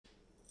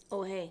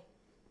Oh, hey.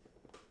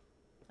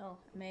 Oh,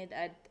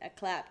 I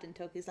clapped and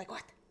Toki's like,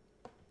 what?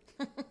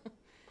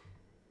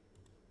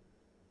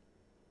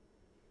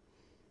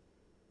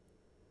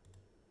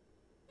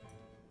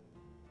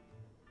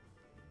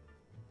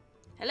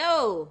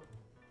 Hello!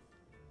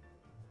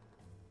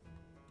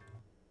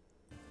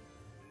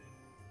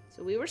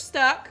 So we were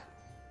stuck.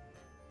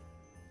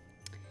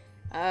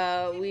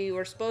 We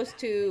were supposed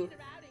to...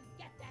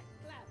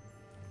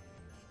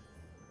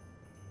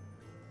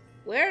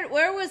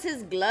 Where was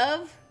his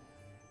glove?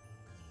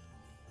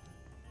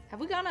 Have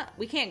we gone up?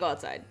 We can't go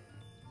outside.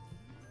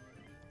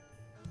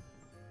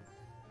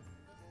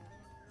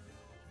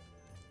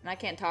 And I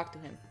can't talk to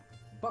him.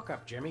 Buck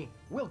up, Jimmy.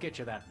 We'll get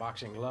you that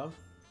boxing glove.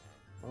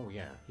 Oh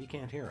yeah, he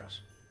can't hear us.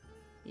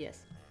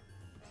 Yes.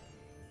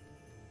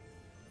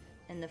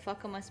 And the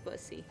fuck am I supposed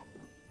to see?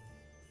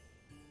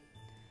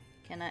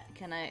 Can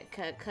I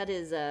cut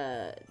his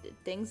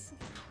things?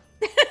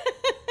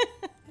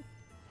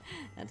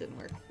 That didn't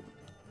work.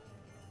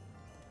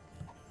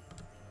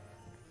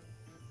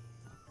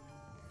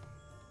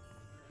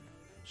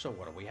 So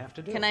what do we have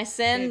to do? Can I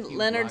send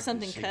Leonard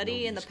something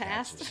cutty in the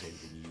past?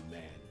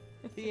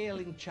 The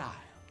ailing child,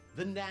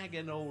 the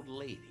nagging old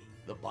lady,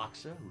 the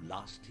boxer who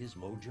lost his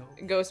mojo.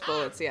 Ghost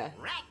bullets, yeah.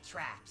 Rat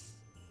traps.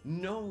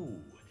 No,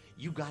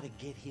 you gotta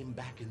get him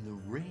back in the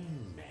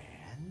ring,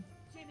 man.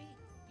 Jimmy,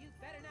 you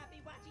better not be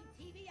watching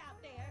TV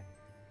out there.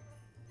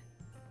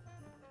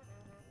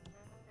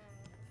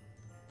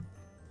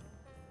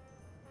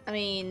 I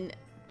mean,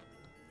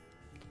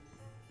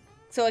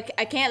 so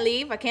I can't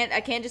leave. I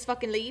can't just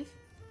fucking leave.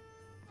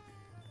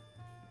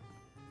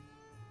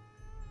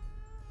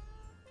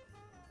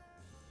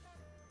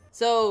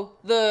 So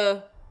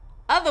the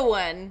other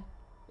one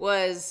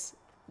was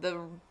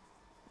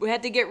we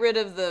had to get rid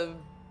of the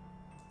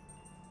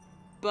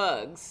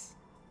bugs.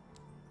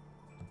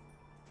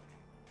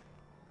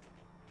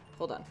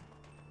 Hold on.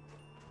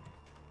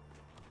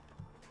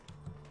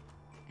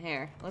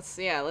 Here, let's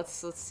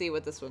see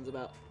what this one's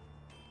about.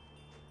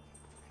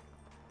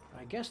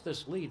 I guess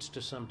this leads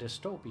to some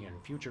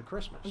dystopian future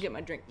Christmas. I'll get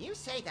my drink. You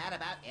say that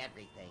about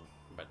everything.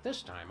 But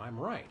this time I'm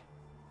right.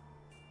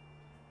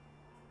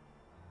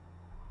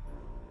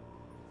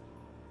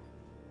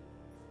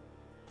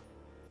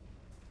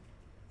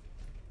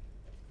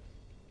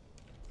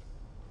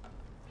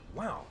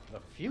 Wow, the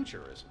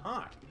future is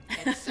hot.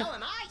 And so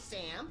am I,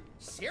 Sam.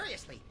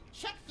 Seriously,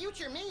 check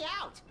future me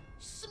out.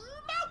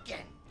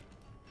 Smoking!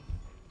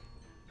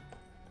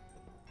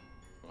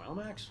 Well,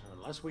 Max,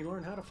 unless we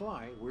learn how to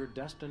fly, we're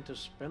destined to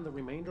spend the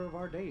remainder of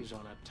our days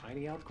on a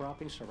tiny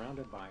outcropping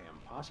surrounded by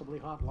impossibly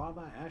hot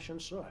lava, ash,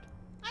 and soot.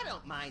 I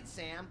don't mind,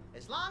 Sam,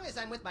 as long as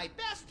I'm with my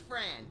best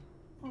friend.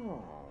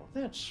 Oh,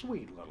 that's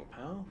sweet, little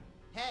pal.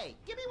 Hey,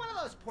 give me one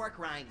of those pork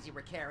rinds you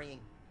were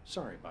carrying.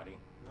 Sorry, buddy.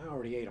 I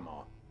already ate them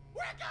all.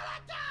 We're gonna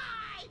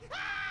die!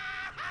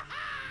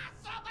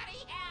 Somebody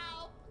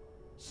help!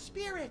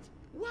 Spirit,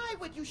 why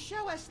would you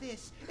show us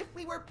this if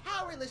we were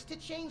powerless to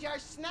change our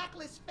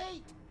snackless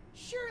fate?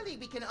 Surely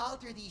we can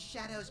alter these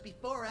shadows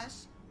before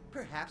us.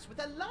 Perhaps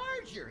with a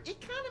larger,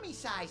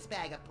 economy-sized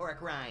bag of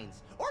pork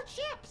rinds. Or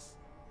chips.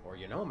 Or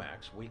you know,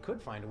 Max, we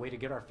could find a way to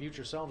get our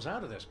future selves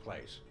out of this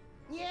place.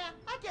 Yeah,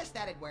 I guess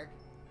that'd work.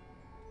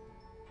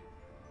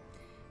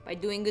 By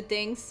doing good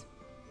things.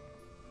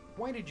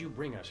 Why did you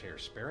bring us here,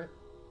 Spirit?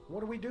 What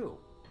do we do?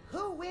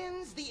 Who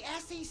wins the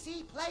SEC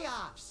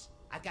playoffs?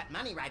 I've got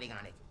money riding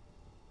on it.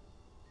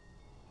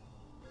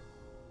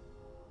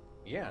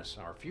 Yes,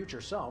 our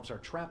future selves are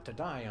trapped to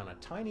die on a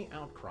tiny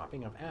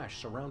outcropping of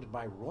ash surrounded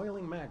by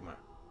roiling magma.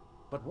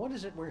 But what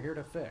is it we're here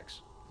to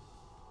fix?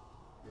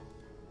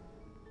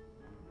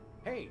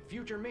 Hey,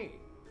 future me!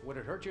 Would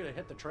it hurt you to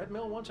hit the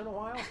treadmill once in a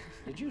while?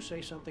 Did you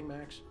say something,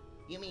 Max?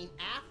 You mean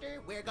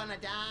after we're gonna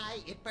die,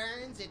 it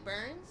burns, it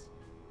burns?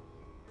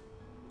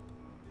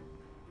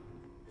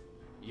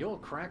 You'll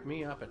crack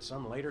me up at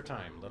some later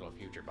time, little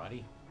future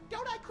buddy.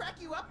 Don't I crack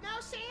you up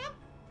now, Sam?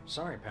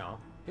 Sorry, pal.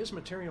 His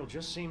material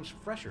just seems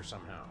fresher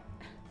somehow.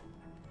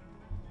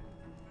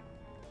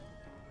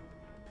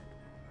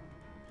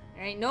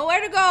 There ain't nowhere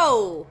to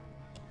go.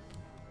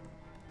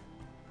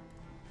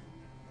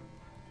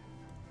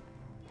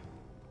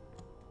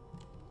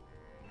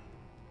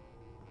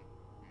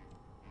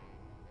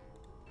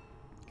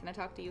 Can I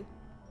talk to you?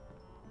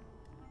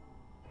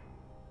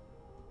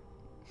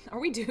 Are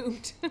we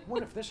doomed?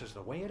 What if this is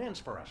the way it ends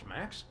for us,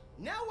 Max?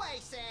 No way,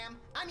 Sam!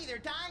 I'm either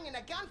dying in a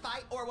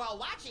gunfight or while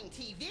watching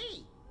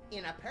TV.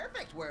 In a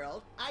perfect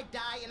world, I'd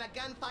die in a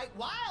gunfight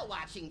while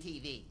watching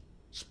TV.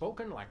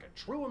 Spoken like a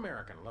true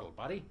American, little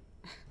buddy.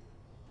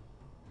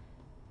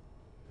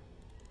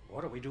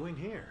 What are we doing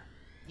here?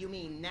 You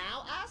mean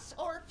now us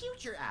or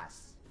future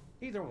us?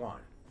 Either one.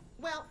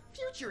 Well,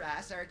 future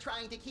us are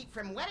trying to keep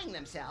from wetting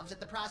themselves at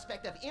the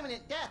prospect of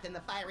imminent death in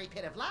the fiery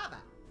pit of lava.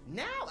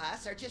 Now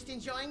us are just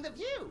enjoying the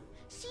view.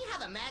 See how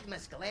the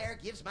magma's glare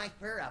gives my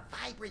fur a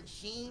vibrant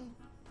sheen?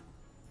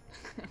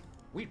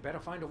 We'd better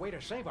find a way to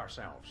save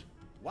ourselves.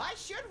 Why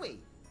should we?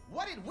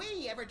 What did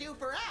we ever do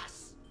for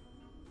us?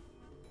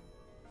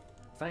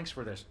 Thanks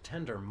for this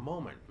tender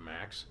moment,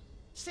 Max.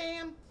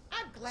 Sam,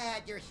 I'm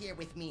glad you're here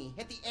with me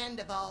at the end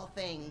of all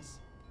things.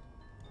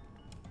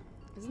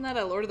 Isn't that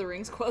a Lord of the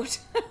Rings quote?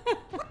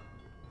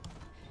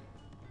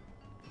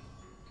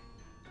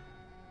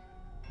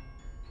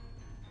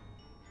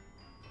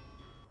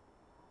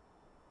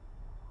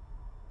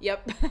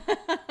 Yep.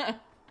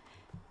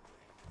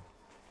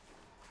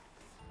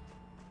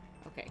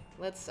 Okay,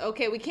 let's...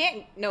 Okay, we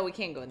can't... No, we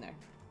can't go in there.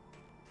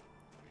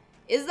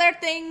 Is there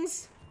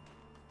things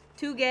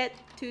to get,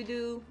 to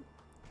do?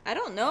 I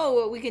don't know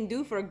what we can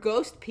do for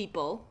ghost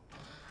people.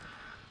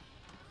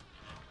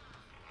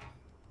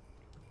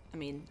 I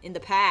mean, in the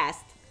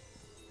past.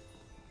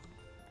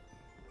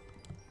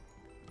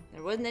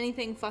 There wasn't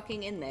anything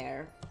fucking in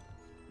there.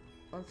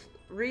 Let's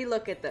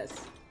re-look at this.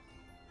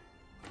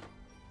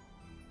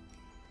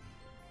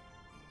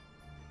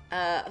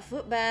 A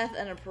foot bath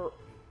and a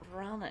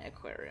piranha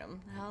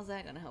aquarium. How's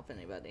that gonna help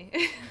anybody?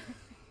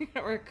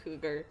 Or a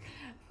cougar.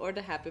 Or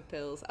the happy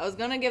pills. I was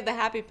gonna give the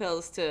happy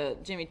pills to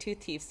Jimmy Two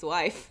Teeth's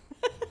wife.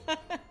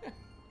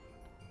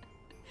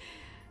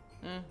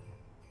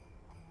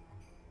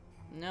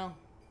 No.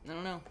 I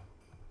don't know.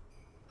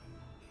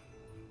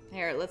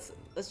 Here, let's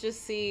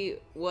just see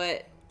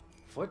what...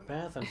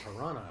 Footbath and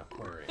piranha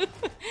aquarium.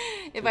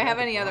 If I have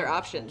any other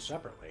options.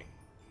 Separately.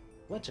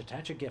 Let's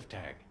attach a gift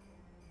tag.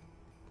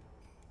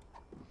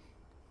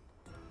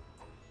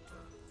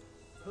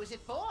 Who's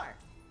it for?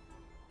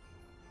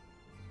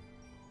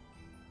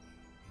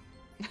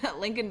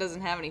 Lincoln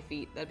doesn't have any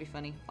feet. That'd be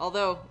funny.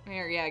 Although,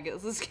 here, yeah,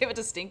 let's give it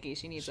to Stinky.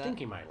 She needs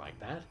Stinky might like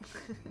that.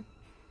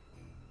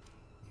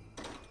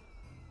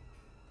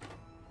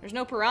 There's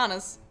no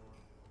piranhas.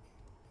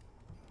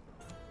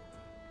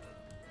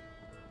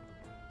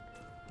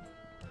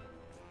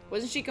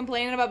 Wasn't she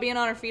complaining about being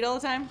on her feet all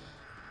the time?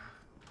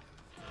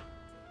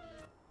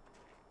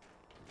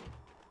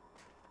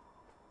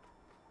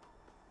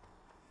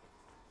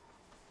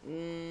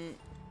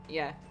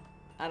 Yeah.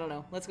 I don't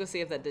know. Let's go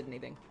see if that did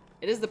anything.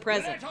 It is the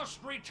present. Let us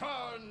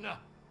return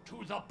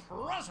to the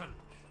present.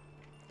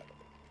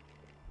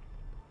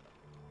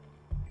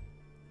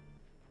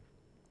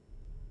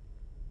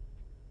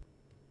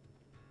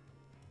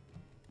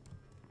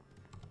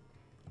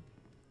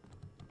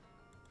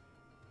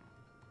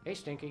 Hey,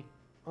 Stinky.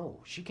 Oh,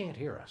 she can't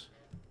hear us.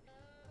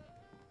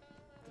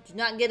 Did you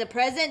not get a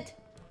present?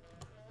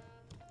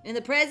 In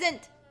the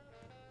present?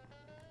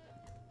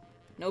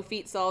 No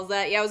feet solves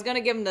that. Yeah, I was gonna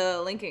give him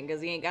to Lincoln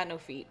because he ain't got no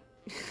feet.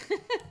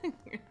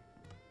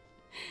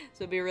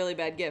 So it'd be a really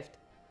bad gift.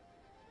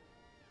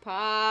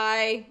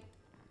 Pie.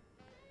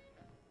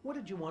 What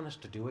did you want us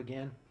to do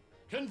again?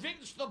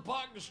 Convince the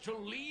bugs to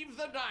leave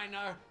the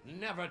diner,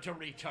 never to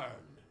return.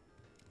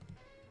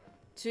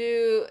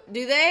 Is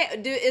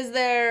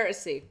there, let's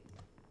see.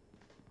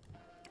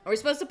 Are we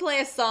supposed to play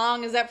a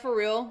song? Is that for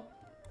real?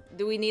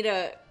 Do we need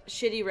a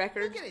shitty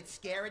record? Could it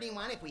scare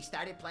anyone if we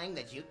started playing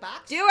the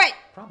jukebox? Do it!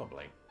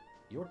 Probably.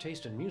 Your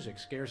taste in music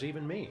scares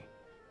even me.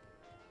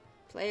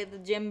 Play the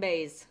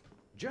djembes.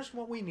 Just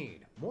what we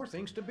need. More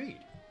things to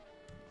beat.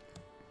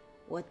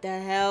 What the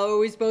hell are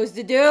we supposed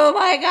to do,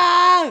 my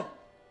God?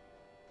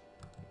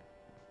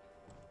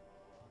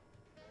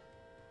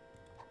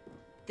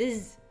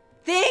 These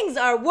things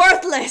are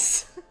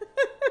worthless.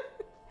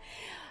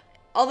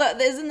 Although,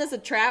 isn't this a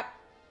trap?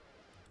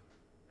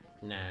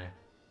 Nah.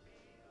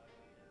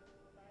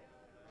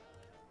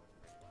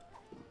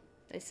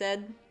 They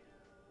said.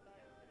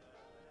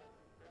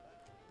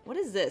 What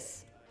is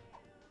this?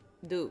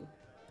 Do.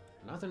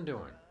 Nothing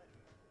doing.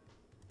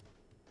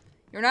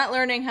 You're not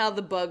learning how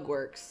the bug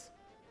works.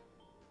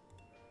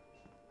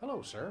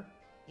 Hello, sir.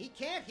 He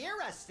can't hear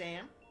us,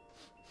 Sam.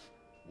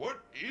 What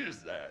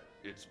is that?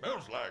 It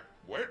smells like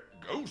wet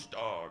ghost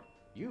dog.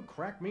 You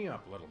crack me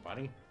up, little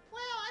buddy.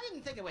 Well, I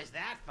didn't think it was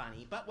that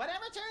funny, but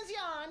whatever turns you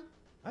on.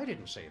 I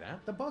didn't say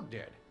that. The bug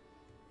did.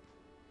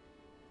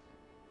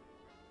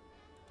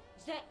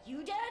 Is that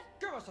you, Dad?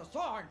 Give us a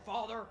sign,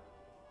 Father.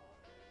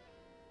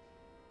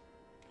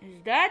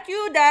 Is that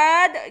you,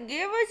 Dad?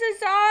 Give us a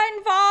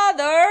sign,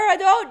 Father. I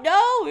don't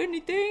know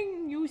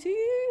anything, you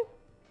see?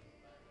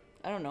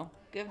 I don't know.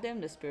 Give them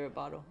the spirit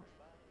bottle.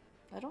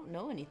 I don't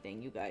know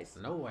anything, you guys.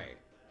 No way.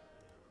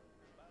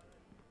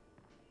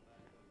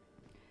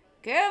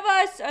 Give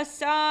us a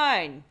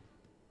sign.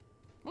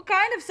 What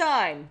kind of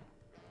sign?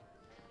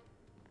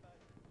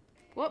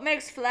 What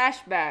makes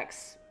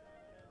flashbacks?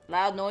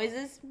 Loud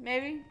noises,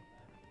 maybe?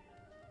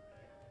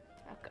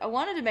 I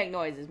wanted to make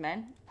noises,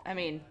 man. I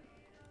mean...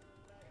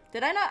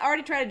 Did I not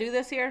already try to do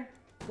this here?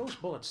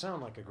 Ghost bullets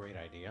sound like a great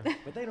idea,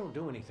 but they don't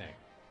do anything.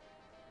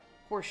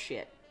 Horse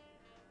shit.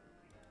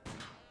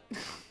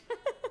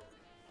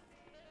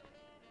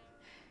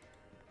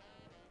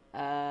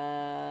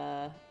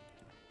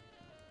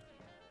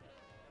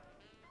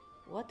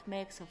 What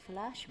makes a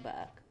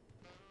flashback?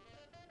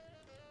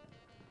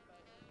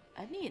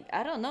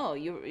 I don't know.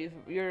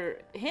 Your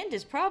hint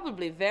is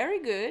probably very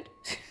good.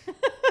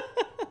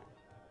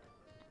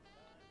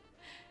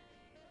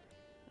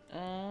 I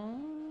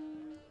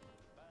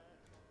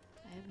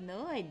have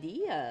no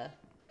idea,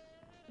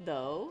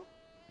 though.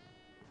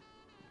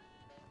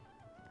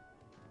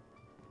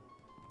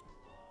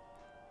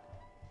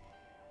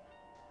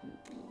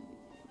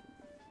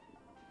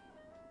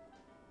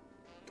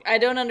 I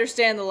don't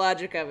understand the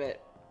logic of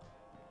it.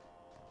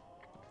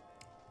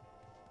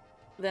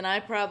 Then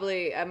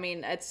I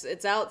mean,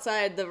 it's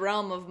outside the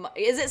realm of my...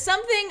 Is it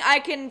something I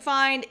can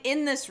find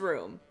in this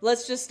room?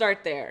 Let's just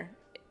start there.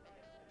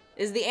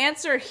 Is the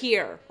answer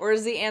here, or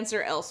is the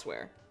answer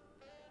elsewhere?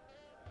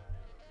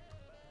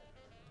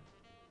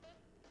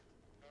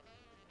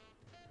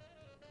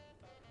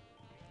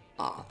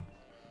 Ah.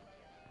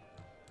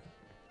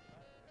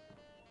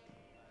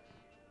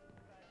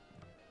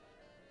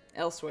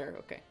 Elsewhere,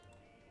 okay.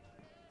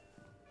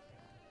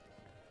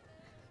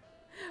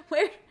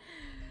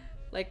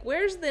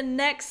 Where's the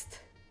next...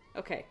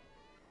 Okay.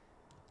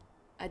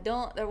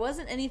 There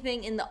wasn't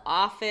anything in the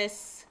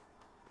office.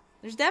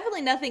 There's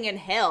definitely nothing in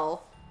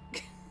hell.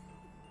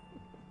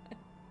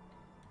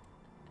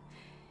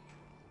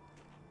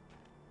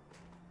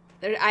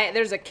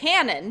 There's a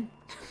cannon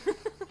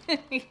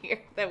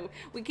here that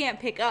we can't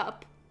pick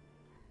up.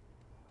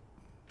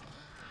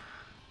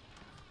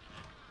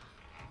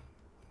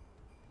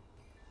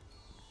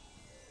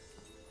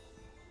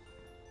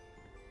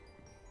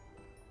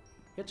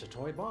 It's a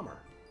toy bomber.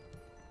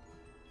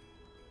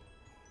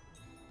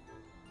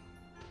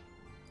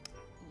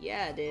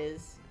 Yeah, it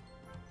is.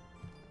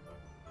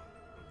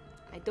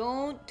 I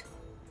don't...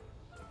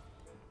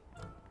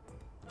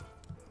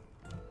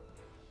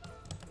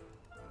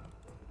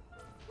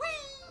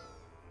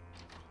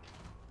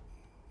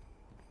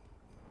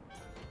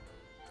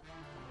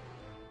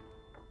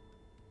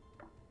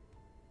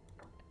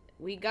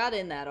 We got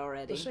in that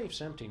already. The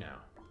safe's empty now.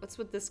 What's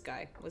with this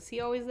guy? Was he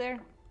always there?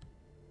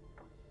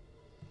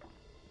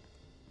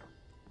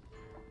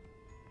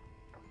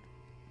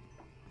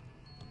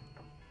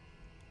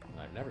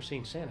 I've never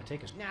seen Santa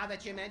take his... Now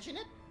that you mention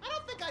it, I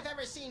don't think I've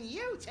ever seen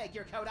you take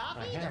your coat off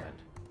I either. haven't.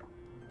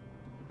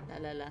 La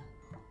la la.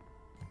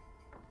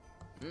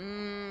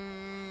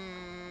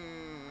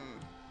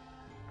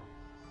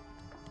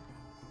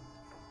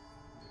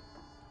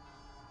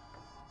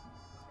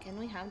 Can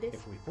we have this?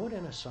 If we put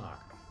in a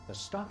sock, the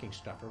stocking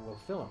stuffer will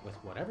fill it with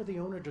whatever the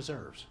owner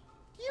deserves.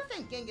 Do you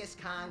think Genghis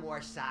Khan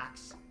wore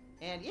socks?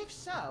 And if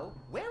so,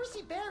 where is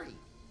he buried?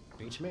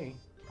 Beats me.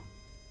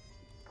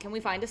 Can we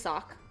find a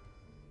sock?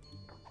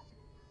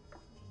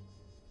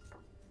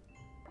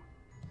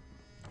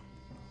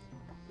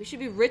 We should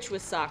be rich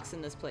with socks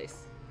in this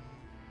place.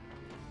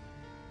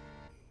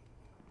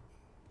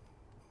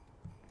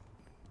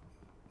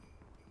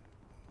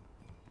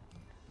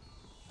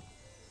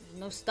 There's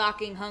no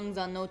stocking hungs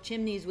on no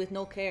chimneys with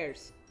no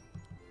cares.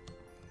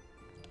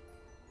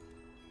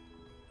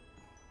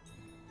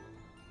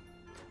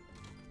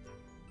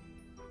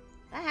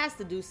 That has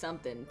to do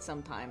something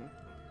sometime.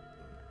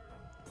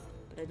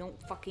 But I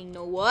don't fucking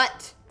know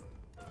what.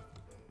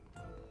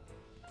 A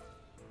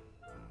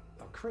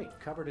crate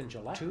covered in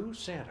gelatin. To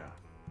Santa.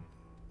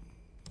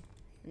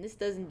 And this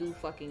doesn't do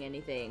fucking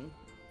anything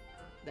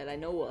that I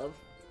know of.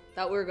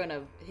 Thought we were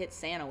gonna hit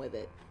Santa with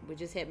it. We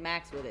just hit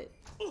Max with it.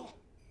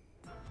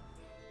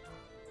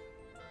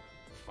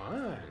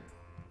 Fine.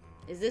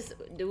 Is this...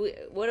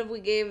 What if we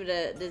gave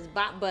this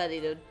bot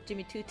buddy to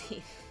Jimmy Two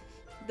Teeth?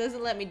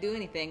 Doesn't let me do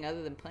anything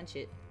other than punch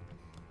it.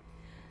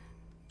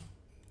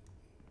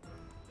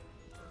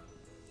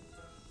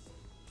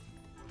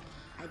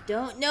 I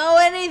don't know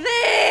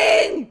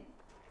anything!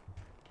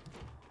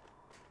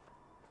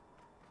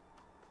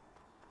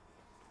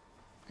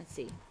 Let's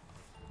see.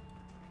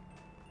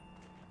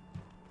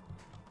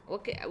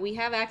 Okay, we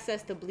have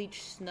access to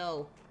bleached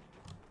snow.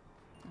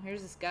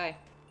 Here's this guy.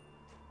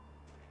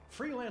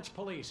 Freelance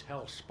police,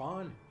 hell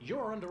spawn.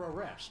 You're under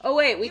arrest. Oh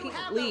wait, we You can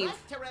have leave.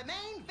 the right to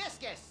remain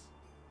viscous.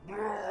 We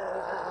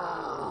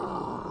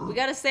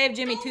gotta save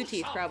Jimmy Do Two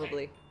Teeth, something.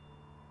 probably.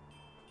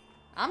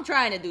 I'm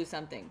trying to do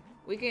something.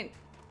 We can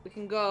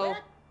go.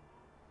 Where?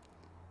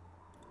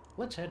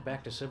 Let's head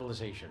back to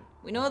civilization.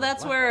 We know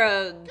that's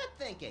where Good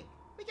thinking.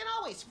 We can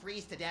always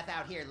freeze to death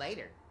out here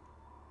later.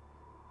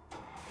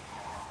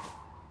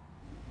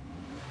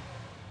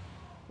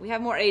 we have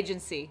more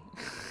agency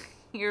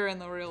here in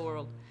the real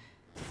world.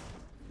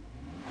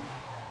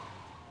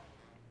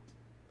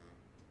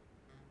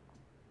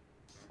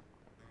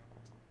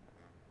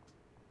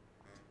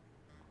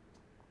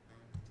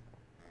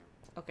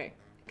 Okay,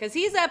 because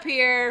he's up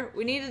here.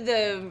 We needed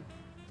to...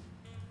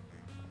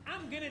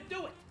 I'm gonna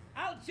do it.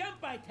 I'll jump,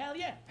 I tell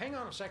ya. Hang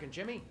on a second,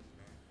 Jimmy.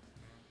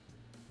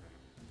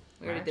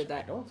 We already Max, did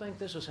that. I don't think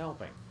this is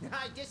helping.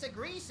 I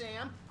disagree,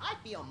 Sam. I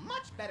feel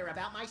much better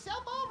about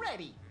myself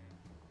already.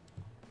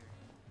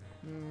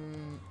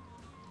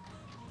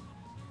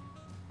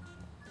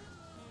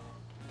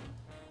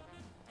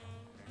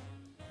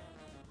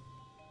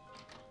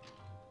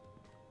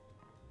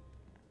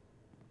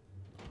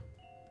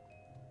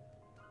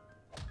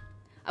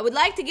 I would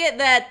like to get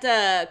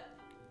that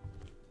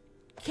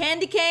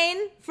candy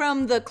cane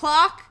from the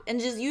clock and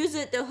just use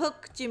it to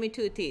hook Jimmy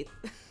Two Teeth.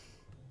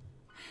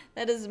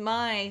 That is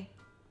my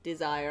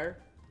desire.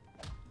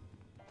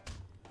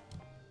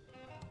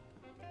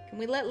 Can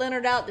we let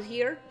Leonard out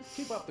here?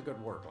 Keep up the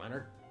good work,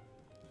 Leonard.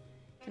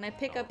 Can I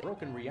pick up...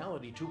 Broken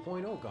Reality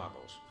 2.0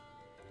 goggles.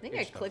 think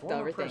It's I clicked the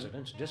former everything.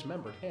 president's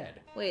dismembered head.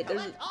 Wait,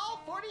 there's Collect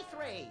all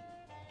 43.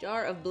 a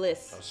jar of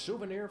bliss. A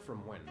souvenir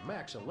from when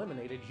Max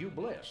eliminated Hugh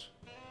Bliss.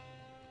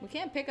 We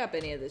can't pick up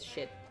any of this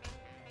shit.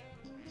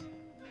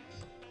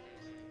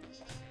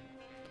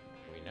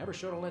 We never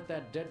should have let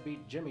that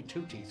deadbeat Jimmy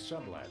Two-Teeth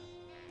sublet.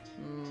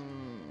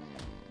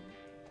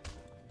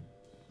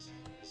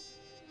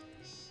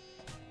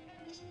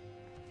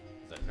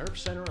 The nerve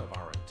center of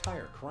our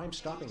entire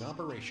crime-stopping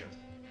operation.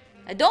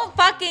 I don't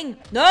fucking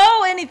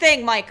know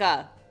anything,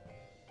 Micah.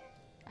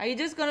 Are you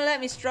just gonna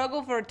let me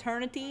struggle for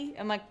eternity?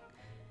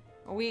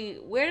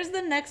 Where's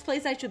the next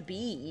place I should be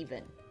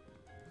even?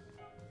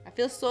 I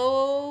feel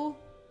so...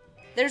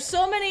 There's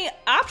so many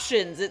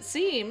options, it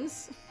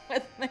seems.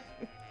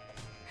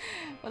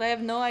 But I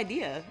have no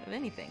idea of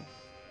anything.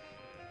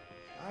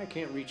 I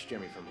can't reach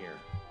Jimmy from here.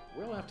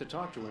 We'll have to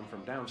talk to him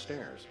from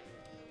downstairs.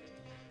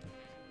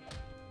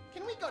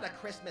 Can we go to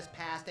Christmas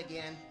past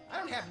again? I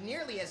don't have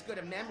nearly as good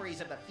of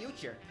memories of the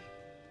future.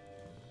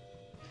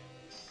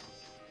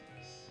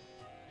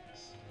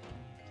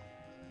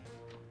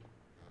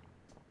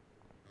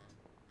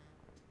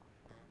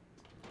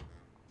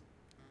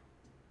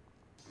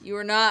 You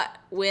were not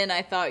when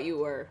I thought you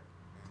were.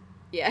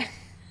 Yeah.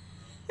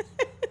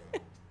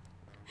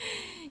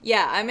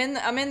 Yeah, I'm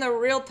in the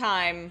real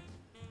time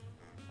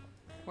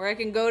where I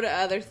can go to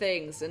other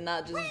things and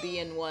not just be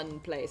in one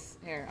place.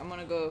 Here, I'm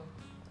gonna go.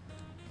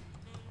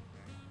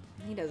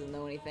 He doesn't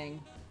know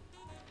anything.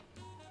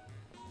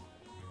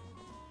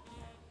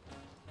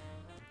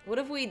 What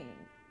if we...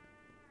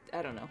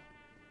 I don't know.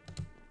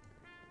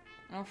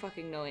 I don't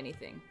fucking know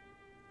anything.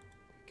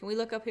 Can we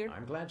look up here?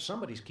 I'm glad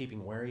somebody's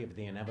keeping wary of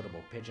the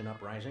inevitable pigeon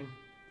uprising.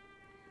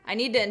 I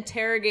need to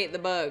interrogate the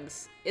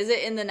bugs. Is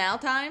it in the now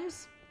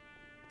times?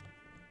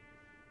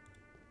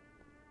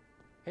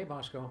 Hey,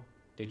 Bosco,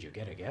 did you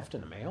get a gift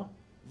in the mail?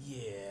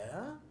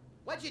 Yeah?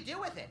 What'd you do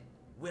with it?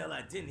 Well,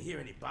 I didn't hear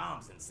any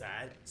bombs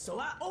inside, so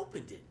I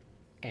opened it.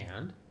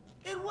 And?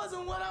 It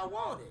wasn't what I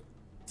wanted.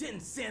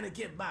 Didn't Santa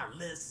get my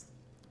list?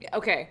 Yeah,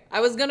 okay, I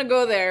was gonna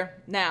go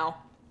there now.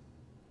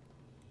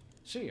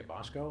 See you,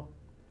 Bosco.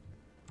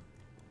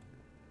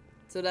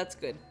 So that's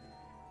good.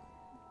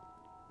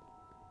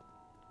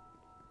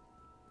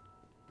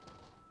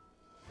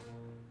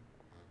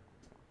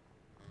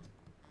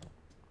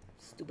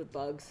 Stupid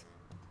bugs.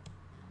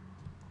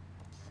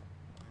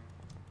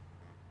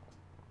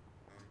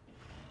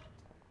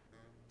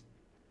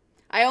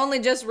 I only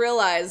just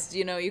realized,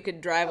 you know, you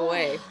could drive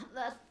away.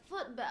 That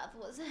foot bath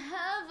was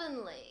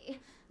heavenly.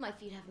 My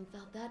feet haven't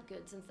felt that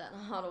good since that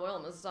hot oil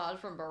massage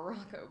from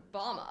Barack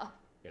Obama.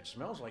 It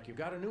smells like you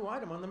got a new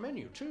item on the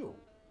menu, too.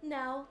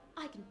 Now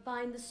I can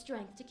find the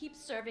strength to keep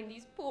serving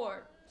these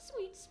poor,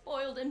 sweet,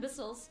 spoiled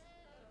imbeciles.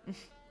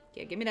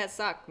 Yeah, give me that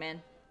sock,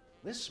 man.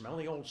 This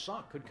smelly old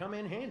sock could come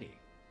in handy.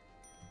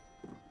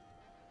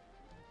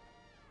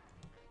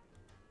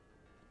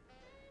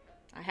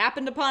 I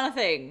happened upon a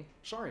thing.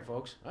 Sorry,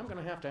 folks. I'm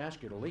gonna have to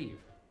ask you to leave.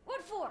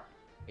 What for?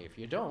 If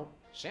you don't,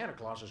 Santa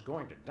Claus is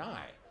going to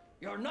die.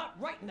 You're not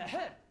right in the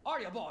head, are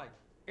you, boy?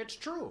 It's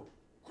true.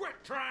 Quit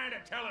trying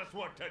to tell us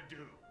what to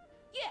do.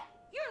 Yeah,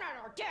 you're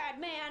not our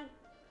dad, man.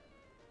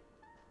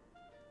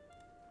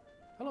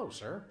 Hello,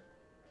 sir.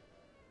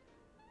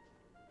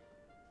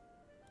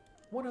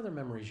 What other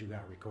memories you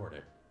got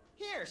recorded?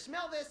 Here,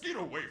 smell this. Get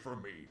away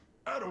from me.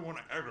 I don't want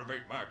to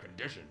aggravate my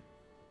condition.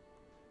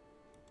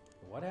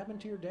 What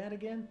happened to your dad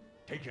again?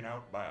 Taken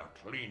out by a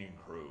cleaning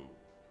crew.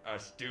 I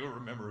still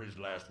remember his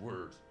last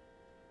words.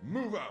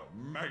 Move out,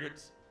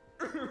 maggots.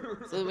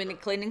 So we need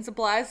cleaning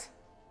supplies?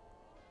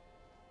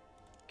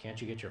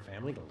 Can't you get your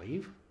family to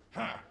leave?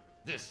 Ha!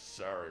 This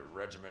sorry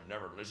regiment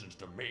never listens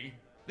to me.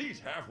 These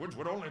half-wits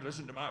would only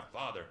listen to my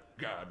father.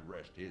 God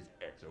rest his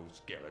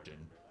exoskeleton.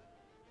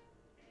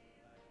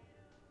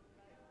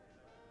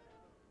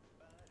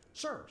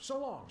 Sir, so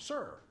long,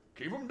 sir.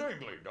 Keep 'em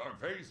dangly,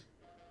 dogface.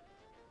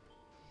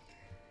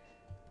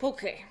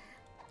 Okay.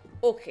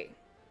 Okay.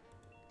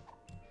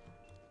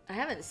 I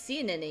haven't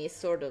seen any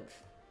sort of...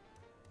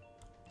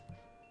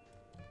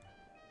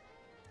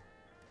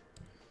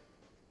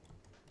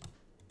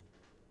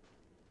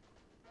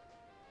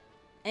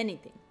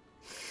 anything.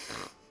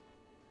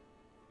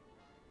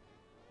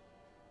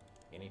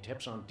 Any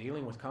tips on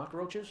dealing with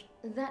cockroaches?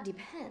 That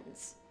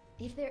depends.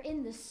 If they're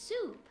in the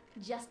soup,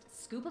 just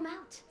scoop them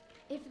out.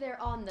 If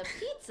they're on the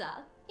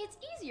pizza, it's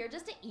easier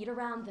just to eat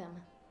around them.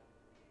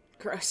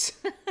 Gross.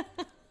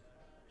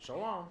 So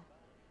long.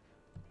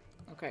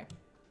 Okay.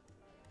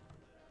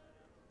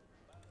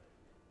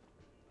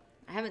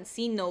 I haven't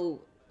seen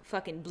no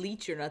fucking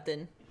bleach or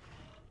nothing.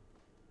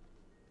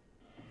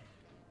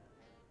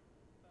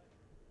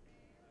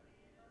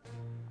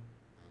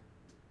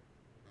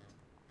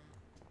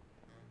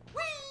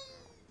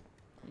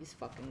 These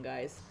fucking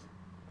guys.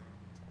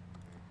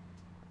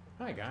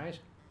 Hi, guys.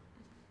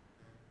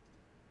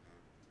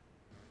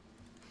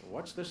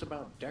 What's this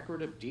about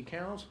decorative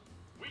decals?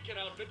 We can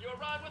outfit your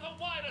ride with a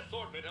wide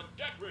assortment of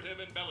decorative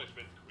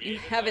embellishments You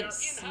created haven't by our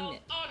seen in-house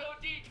it.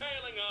 auto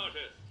detailing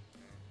artists.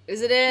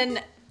 Is it in...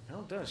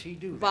 How does he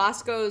do that?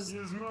 Bosco's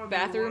His mother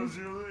bathroom. was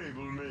your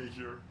label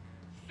maker.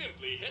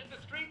 Simply hit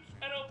the streets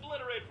and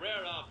obliterate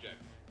rare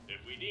objects.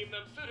 If we deem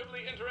them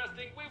suitably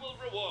interesting, we will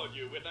reward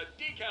you with a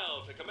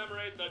decal to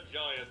commemorate the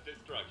joyous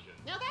destruction.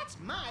 Now that's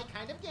my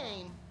kind of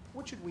game.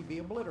 What should we be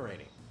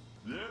obliterating?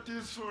 That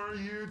is for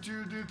you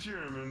to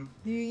determine.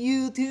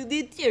 You to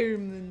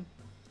determine.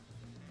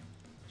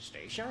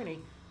 Stay shiny.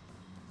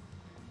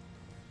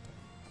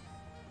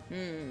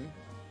 I'm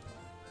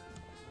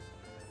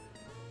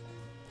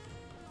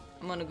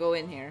gonna go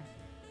in here.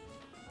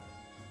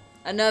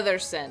 Another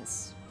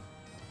sense.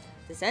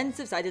 The sense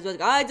of sight is what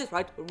guides us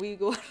right where we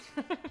go.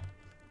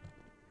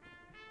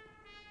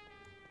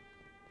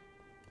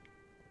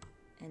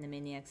 And the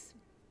maniacs.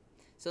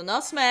 So no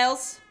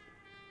smells.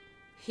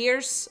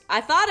 Here's...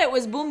 I thought it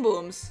was Boom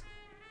Booms.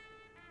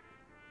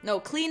 No,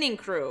 cleaning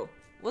crew.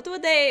 What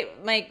would they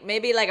make?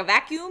 Maybe like a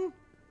vacuum?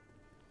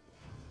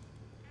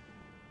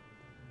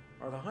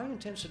 Are the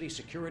high-intensity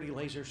security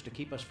lasers to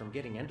keep us from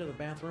getting into the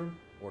bathroom,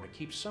 or to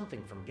keep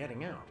something from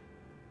getting out?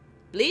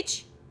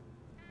 Bleach?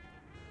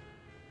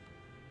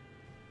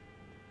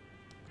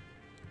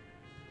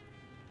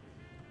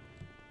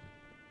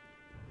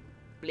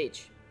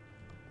 Bleach.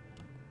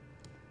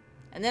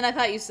 And then I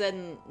thought you said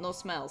no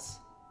smells.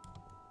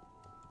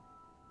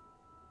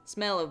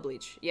 Smell of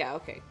bleach. Yeah,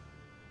 okay.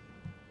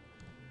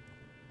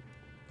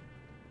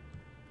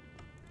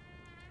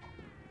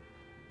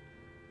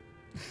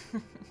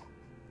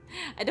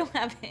 I don't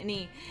have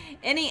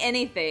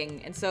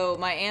anything, and so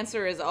my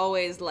answer is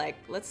always like,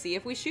 let's see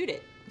if we shoot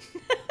it.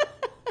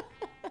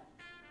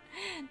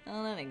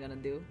 No, that ain't gonna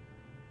do.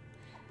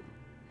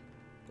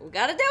 We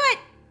gotta do it!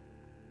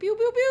 Pew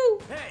pew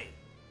pew! Hey!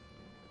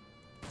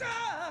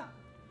 Ah!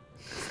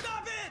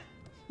 Stop it!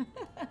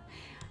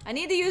 I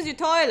need to use your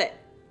toilet.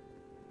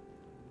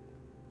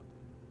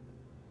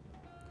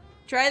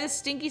 Try the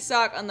stinky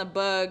sock on the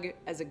bug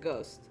as a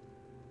ghost.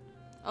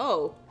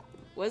 Oh,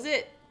 was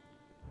it?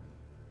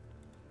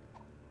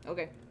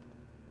 Okay.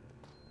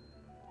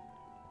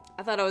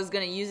 I thought I was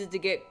gonna use it to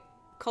get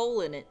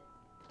coal in it.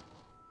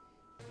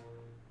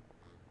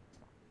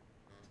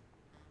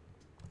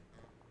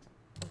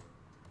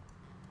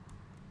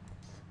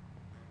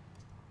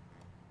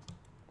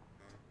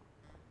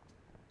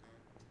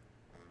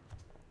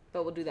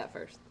 But we'll do that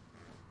first.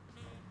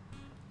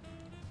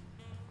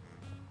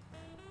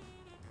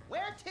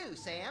 Where to,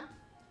 Sam?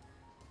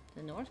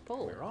 The North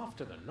Pole. We're off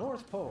to the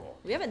North Pole.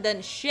 We haven't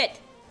done shit.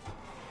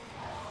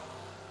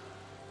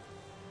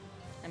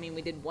 I mean,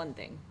 we did one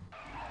thing.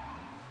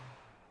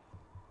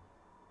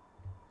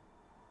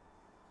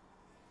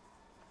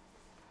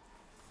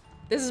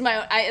 This is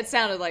my... it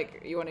sounded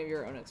like one of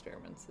your own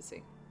experiments. Let's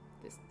see.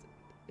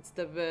 It's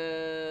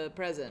the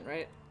present,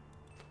 right?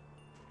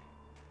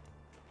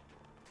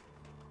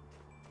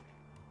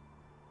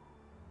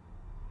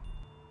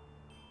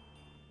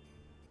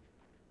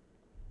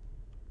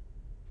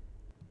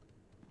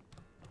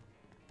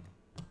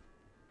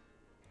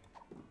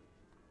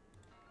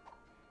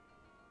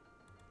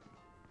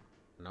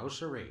 No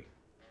siree.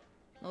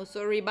 No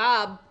sorry,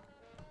 Bob.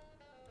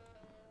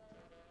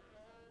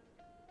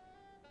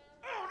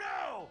 Oh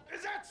no!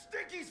 Is that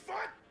Stinky's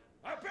foot?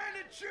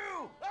 Abandoned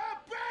shoe!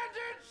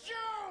 Abandoned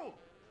shoe!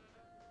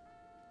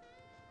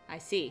 I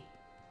see.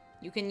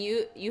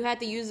 You had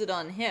to use it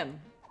on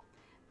him.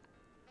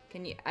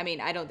 Can you... I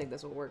mean, I don't think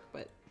this will work,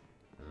 but...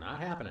 Not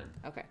happening.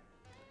 Okay.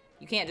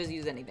 You can't just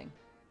use anything.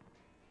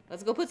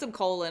 Let's go put some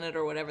coal in it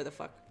or whatever the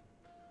fuck.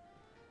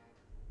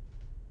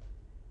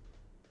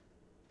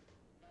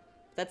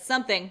 That's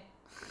something.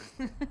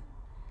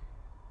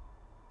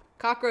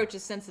 Cockroach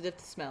is sensitive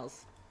to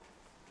smells.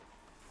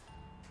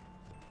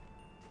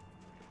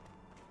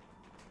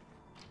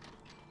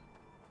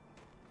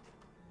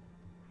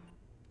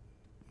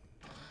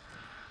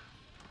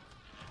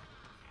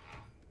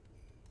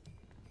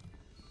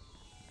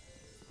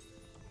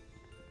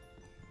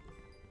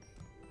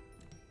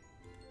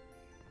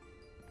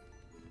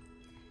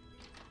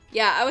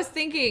 Yeah, I was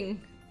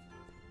thinking...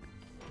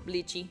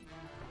 Bleachy.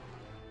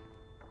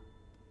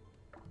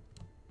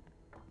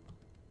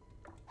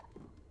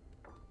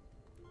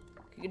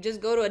 You could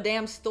just go to a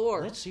damn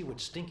store. Let's see what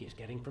Stinky's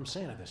getting from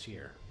Santa this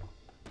year.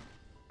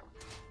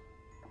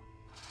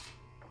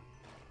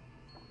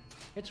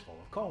 It's full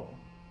of coal.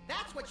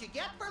 That's what you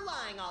get for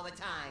lying all the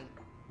time.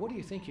 What do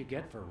you think you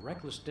get for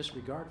reckless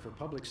disregard for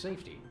public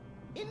safety?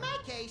 In my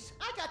case,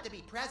 I got to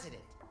be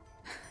president.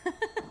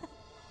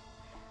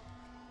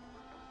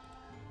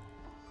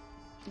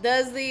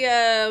 Does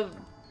the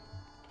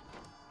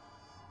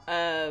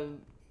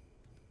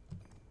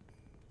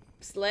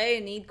sleigh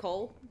need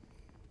coal?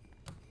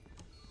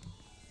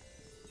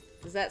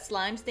 Does that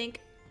slime stink?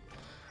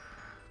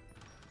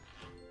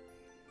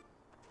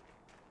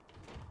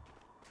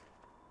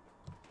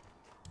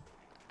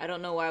 I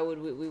don't know why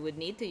we would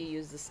need to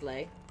use the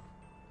sleigh.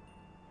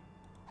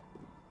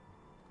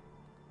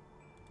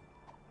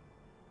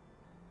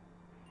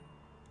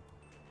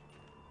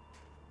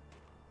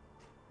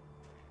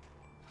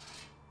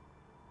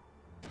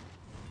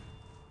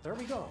 There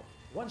we go.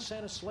 One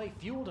Santa sleigh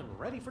fueled and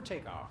ready for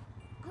takeoff.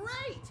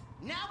 Great!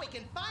 Now we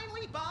can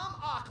finally bomb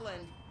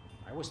Auckland.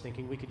 I was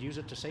thinking we could use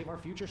it to save our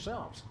future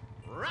selves.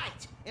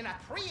 Right! In a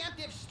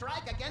preemptive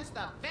strike against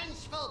the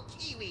vengeful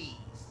Kiwis.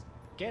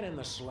 Get in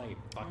the sleigh,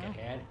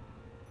 buckethead.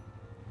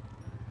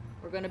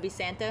 We're gonna be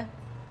Santa.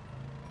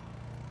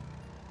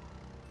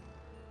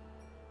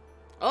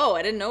 Oh,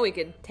 I didn't know we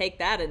could take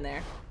that in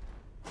there.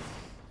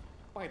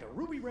 By the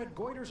ruby red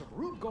goiters of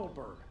Rube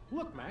Goldberg.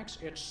 Look, Max,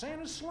 it's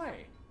Santa's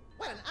sleigh.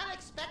 What an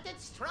unexpected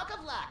stroke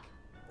of luck.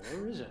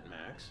 Or is it,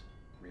 Max?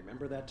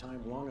 Remember that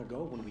time long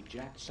ago when we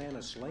jacked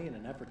Santa's sleigh in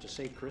an effort to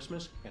save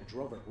Christmas and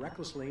drove it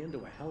recklessly into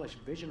a hellish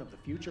vision of the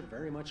future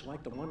very much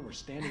like the one we're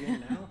standing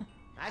in now?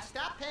 I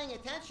stopped paying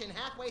attention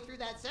halfway through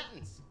that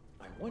sentence.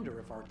 I wonder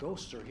if our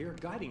ghosts are here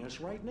guiding us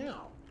right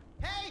now.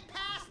 Hey,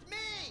 past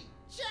me!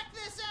 Check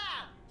this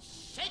out!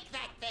 Shake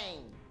that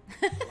thing!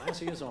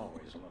 Classy as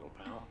always, little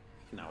pal.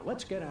 Now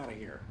let's get out of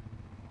here.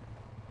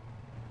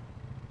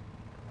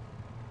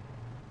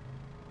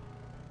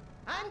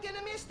 I'm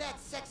gonna miss that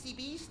sexy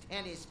beast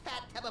and his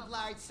fat tub of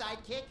lard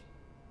sidekick.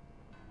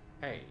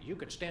 Hey, you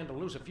could stand to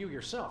lose a few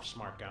yourself,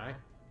 smart guy.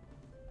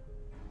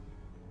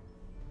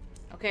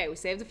 Okay, we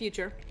saved the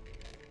future.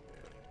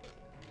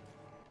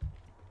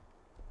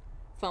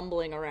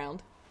 Fumbling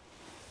around.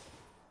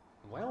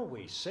 Well,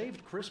 we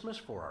saved Christmas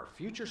for our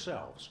future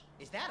selves.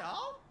 Is that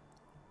all?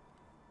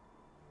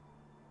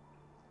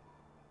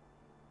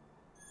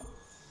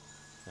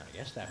 I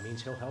guess that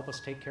means he'll help us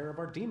take care of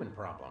our demon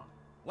problem.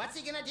 What's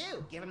he gonna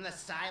do? Give him the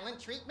silent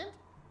treatment?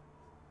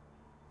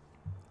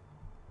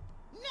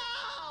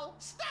 No!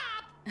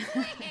 Stop!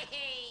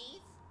 Please!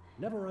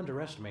 Never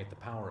underestimate the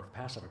power of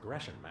passive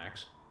aggression,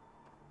 Max.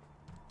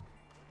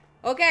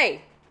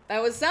 Okay, that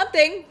was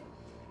something.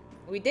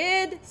 We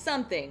did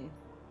something.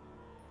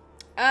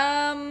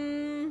 I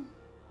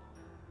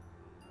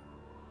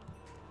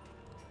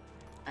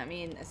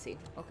mean, let's see.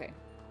 Okay.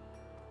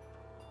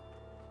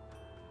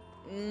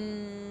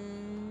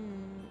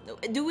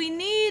 Do we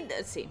need...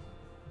 Let's see.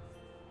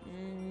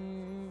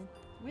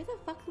 Where the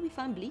fuck do we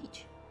find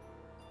bleach?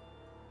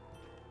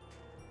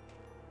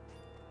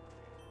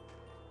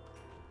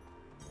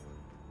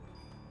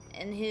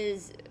 And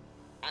his...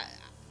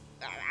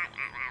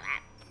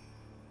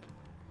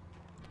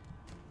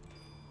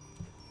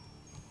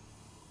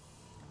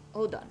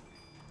 Hold on.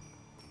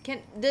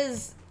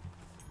 Does...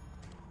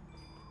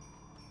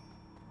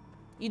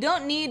 You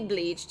don't need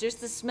bleach, just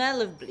the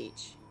smell of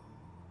bleach.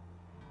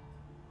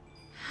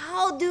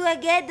 How do I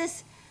get the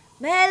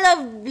smell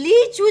of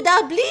bleach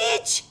without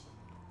bleach?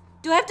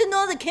 Do I have to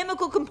know the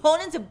chemical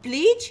components of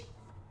bleach?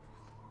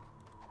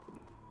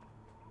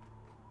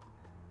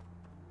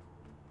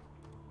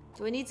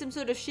 Do I need some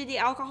sort of shitty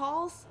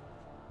alcohols?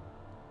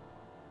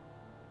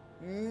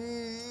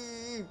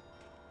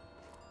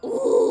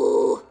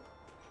 Ooh!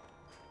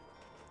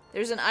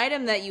 There's an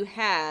item that you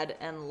had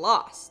and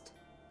lost.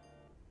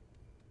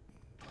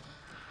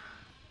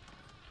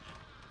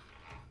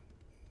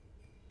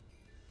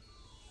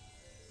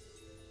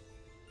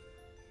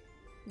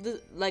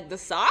 Like the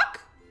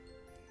sock?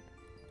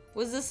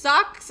 Was the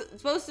sock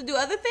supposed to do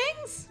other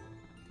things?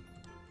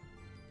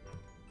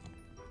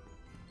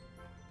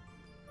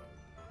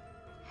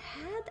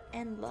 Had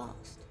and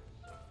lost.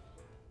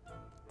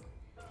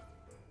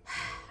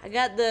 I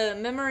got the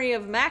memory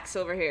of Max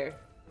over here.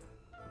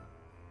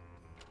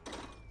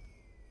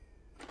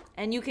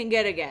 And you can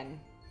get again.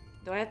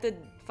 Do I have to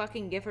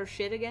fucking give her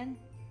shit again?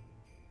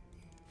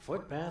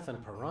 Footbath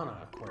and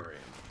Piranha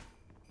Aquarium.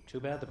 Too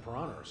bad the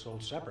piranha are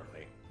sold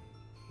separately.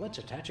 Let's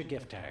attach a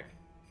gift tag.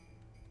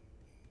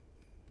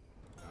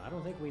 I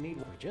don't think we need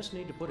one. We just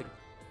need to put a...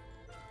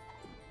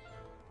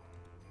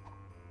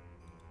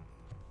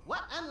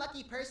 What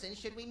unlucky person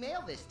should we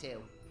mail this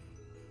to?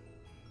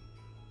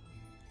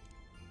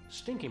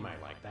 Stinky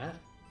might like that.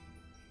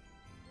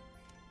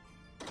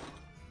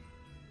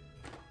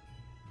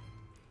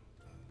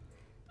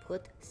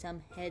 Put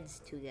some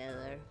heads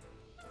together.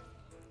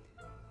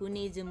 Who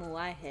needs a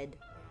Moai head?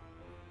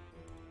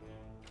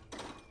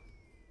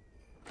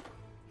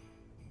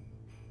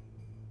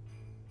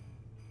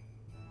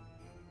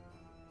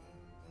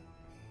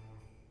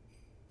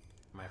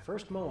 My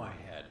first Moai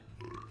head.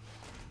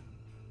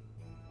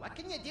 What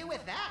can you do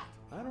with that?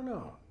 I don't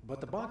know, but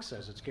the box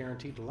says it's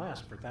guaranteed to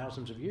last for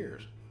thousands of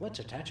years. Let's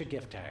attach a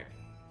gift tag.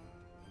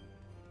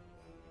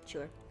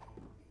 Sure.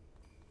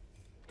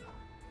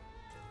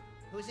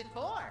 Who's it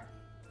for?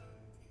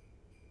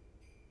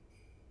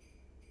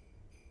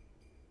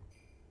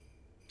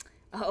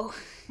 Oh,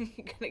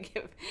 you're gonna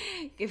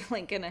give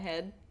Lincoln a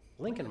head?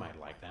 Lincoln might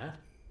like that.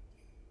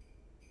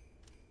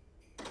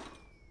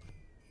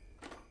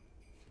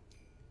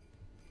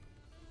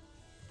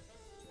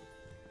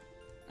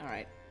 All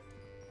right.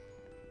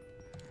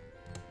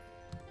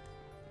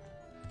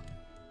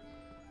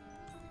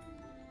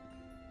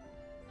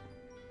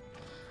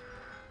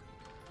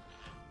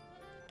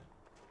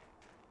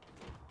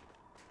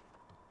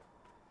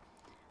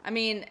 I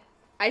mean,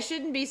 I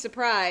shouldn't be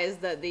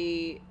surprised that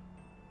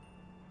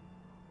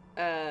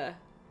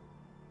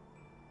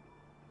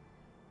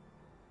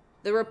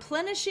The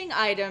replenishing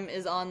item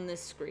is on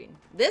this screen.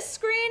 This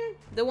screen?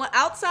 The one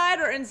outside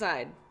or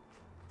inside?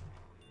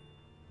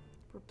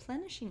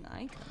 Replenishing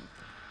item.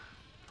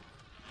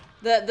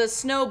 The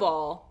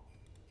snowball.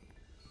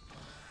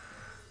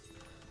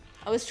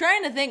 I was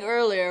trying to think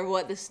earlier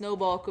what the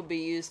snowball could be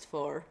used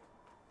for.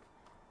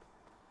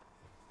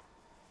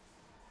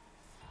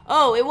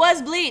 Oh, it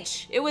was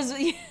bleach. It was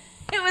it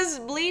was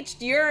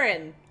bleached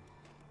urine.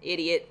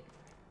 Idiot.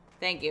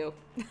 Thank you.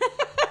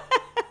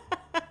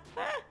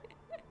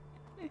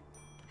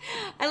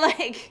 I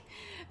like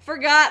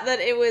forgot that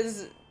it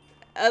was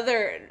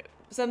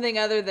something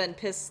other than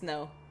piss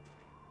snow.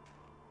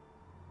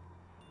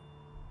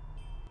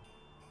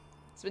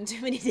 It's been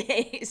too many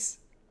days.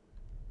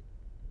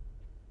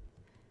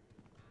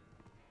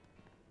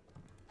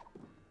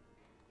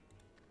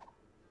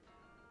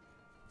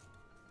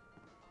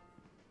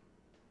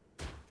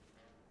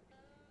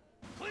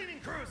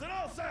 Cleaning crews on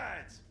all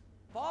sides!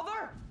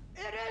 Father,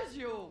 it is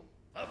you!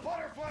 The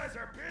butterflies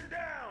are pinned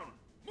down!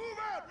 Move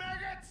out,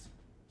 maggots!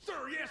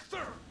 Sir, yes,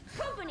 sir!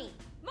 Company,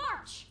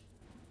 march!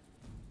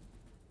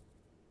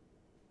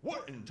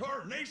 What in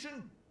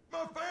tarnation?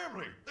 My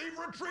family, they've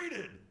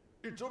retreated!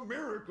 It's a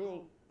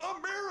miracle! A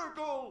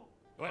miracle!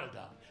 Well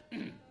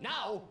done.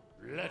 Now,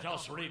 let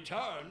us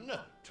return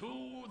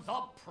to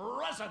the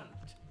present.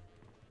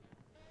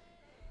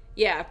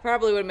 Yeah,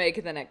 probably would make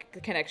the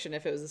connection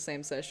if it was the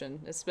same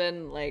session. It's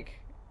been like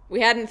we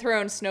hadn't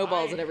thrown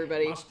snowballs at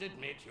everybody. I must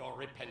admit your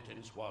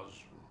repentance was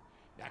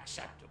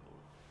acceptable.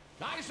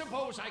 I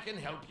suppose I can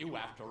help you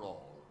after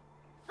all.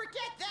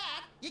 Forget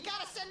that! You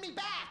gotta send me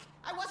back!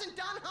 I wasn't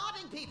done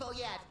haunting people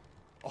yet!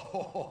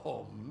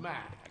 Oh,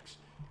 Max.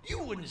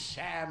 You and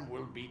Sam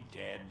will be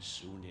dead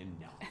soon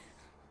enough.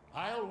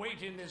 I'll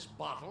wait in this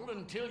bottle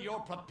until you're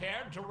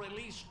prepared to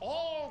release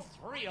all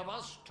three of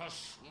us to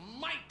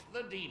smite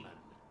the demon.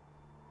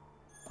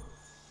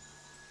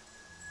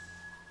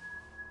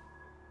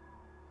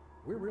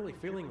 We're really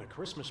feeling the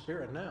Christmas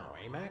spirit now,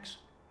 eh, Max?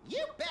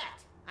 You bet!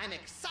 I'm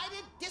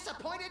excited,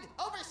 disappointed,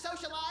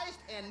 over-socialized,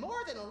 and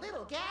more than a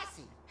little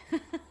gassy.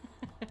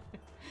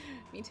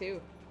 Me too.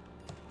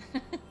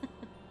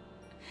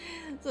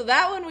 So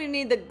that one we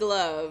need the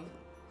glove.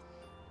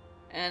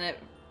 And it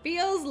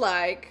feels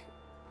like...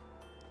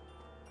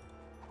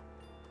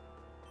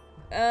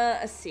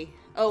 let's see.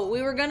 Oh,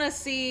 we were gonna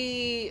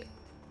see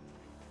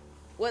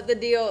what the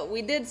deal...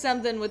 We did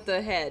something with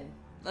the head.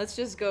 Let's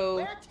just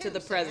go to the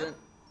present.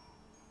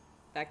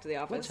 Back to the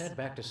office. Let's head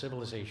back to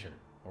civilization,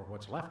 or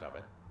what's left of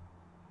it.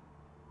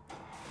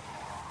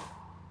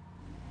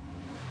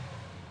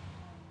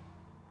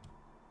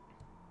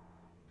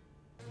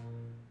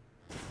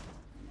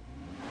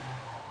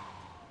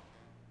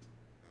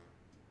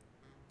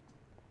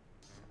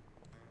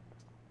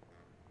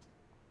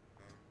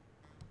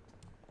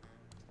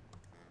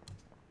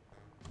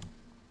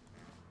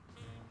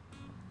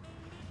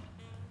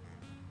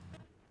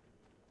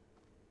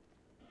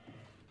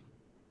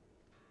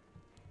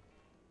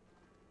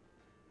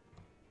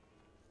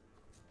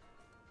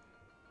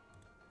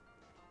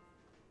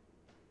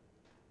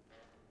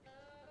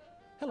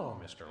 Hello,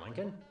 Mr.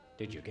 Lincoln.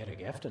 Did you get a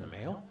gift in the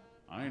mail?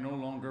 I no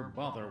longer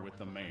bother with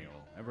the mail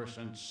ever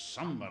since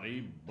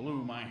somebody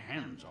blew my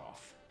hands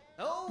off.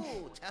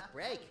 Oh, tough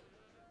break.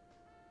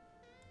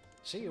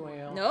 See you,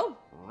 AL. No.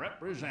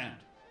 Represent.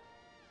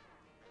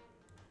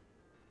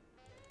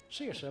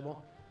 See you,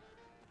 Sybil.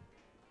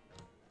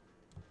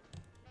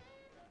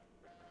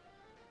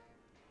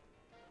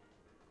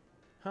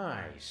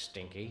 Hi,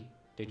 Stinky.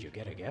 Did you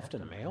get a gift in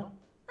the mail?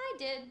 I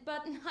did,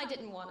 but I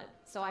didn't want it,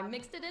 so I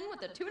mixed it in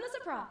with a tuna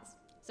surprise.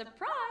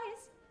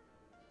 Surprise!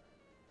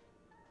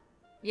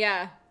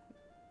 Yeah.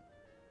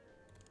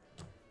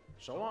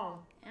 So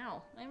long.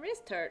 Ow, my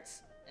wrist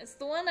hurts. It's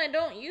the one I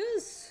don't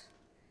use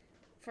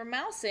for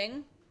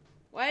mousing.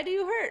 Why do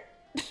you hurt?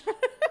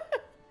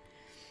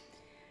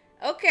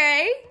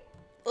 Okay.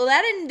 Well,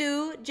 that didn't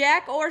do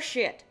jack or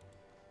shit.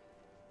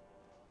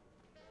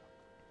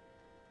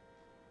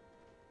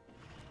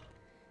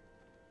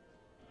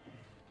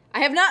 I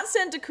have not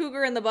sent a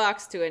cougar in the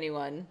box to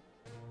anyone.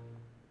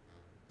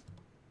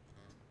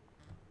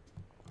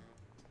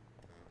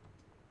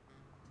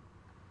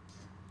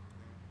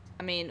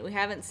 I mean, we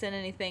haven't sent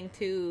anything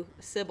to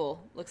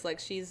Sybil. Looks like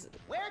she's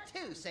Where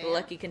to, Sam? the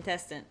lucky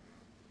contestant.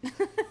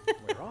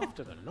 We're off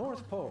to the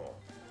North Pole.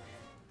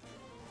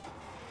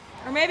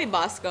 Or maybe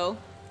Bosco.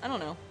 I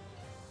don't know.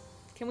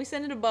 Can we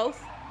send it to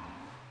both?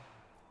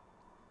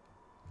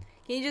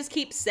 Can you just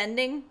keep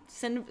sending?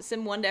 Send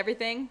one to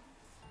everything?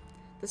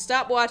 The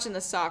stopwatch and the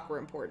sock were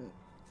important.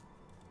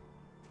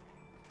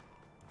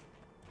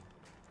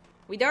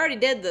 We already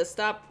did the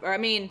stop, or I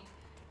mean...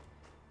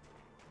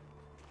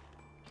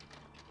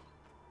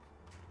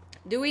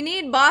 Do we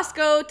need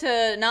Bosco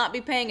to not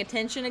be paying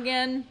attention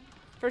again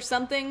for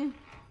something?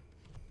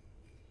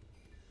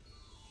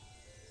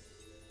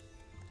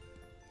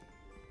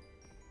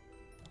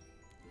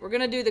 We're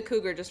gonna do the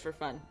cougar just for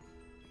fun.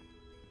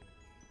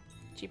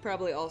 She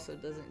probably also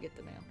doesn't get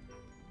the mail.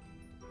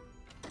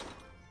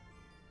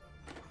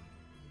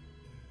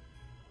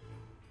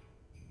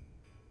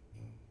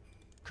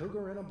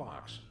 cougar in a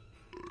box.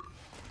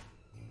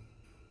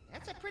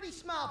 That's a pretty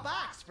small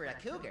box for a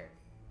cougar.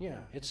 Yeah,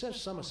 it says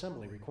some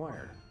assembly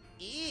required.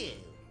 Ew.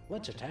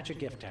 Let's attach a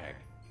gift tag.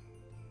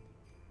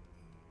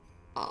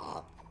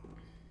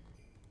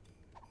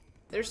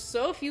 There's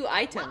so few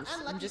items. What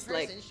unlucky I'm just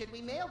person like, should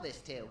we mail this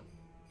to?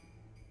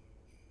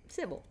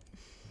 Sybil.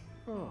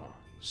 Oh,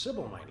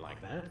 Sybil might like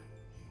that.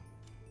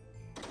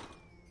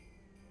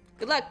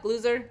 Good luck,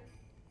 loser.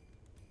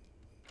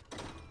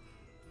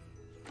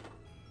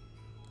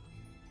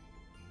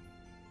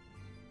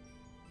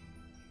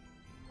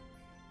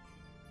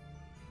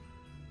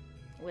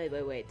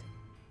 Wait.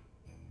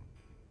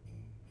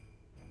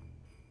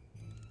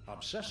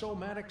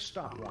 Obsessomatic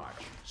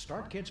stopwatch.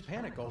 Start kids'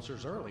 panic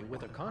ulcers early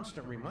with a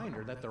constant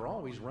reminder that they're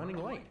always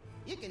running late.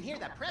 You can hear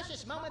the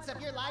precious moments of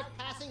your life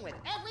passing with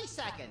every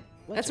second.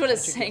 That's what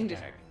it's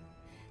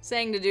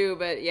saying to do,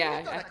 but Can yeah.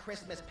 we go to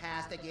Christmas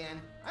past again?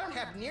 I don't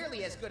have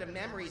nearly as good of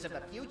memories of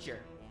the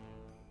future.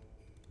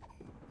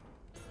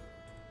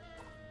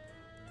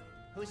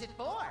 Who's it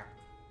for?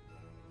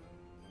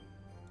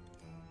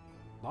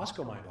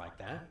 Bosco might like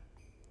that.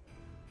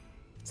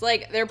 It's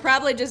like they're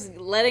probably just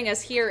letting us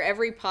hear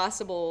every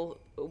possible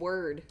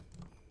word.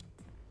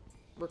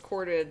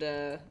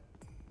 Recorded,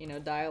 you know,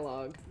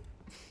 dialogue.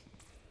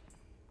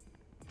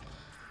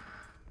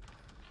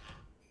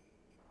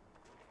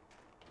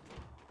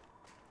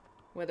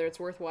 Whether it's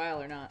worthwhile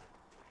or not.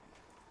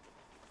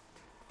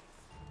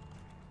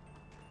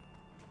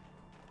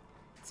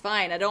 It's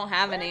fine. I don't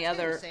have any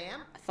other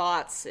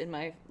thoughts in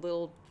my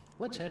little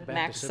Let's head back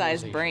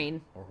max-sized to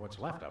brain. Or what's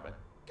left of it.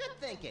 Good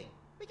thinking.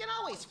 We can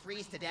always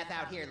freeze to death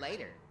out here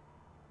later.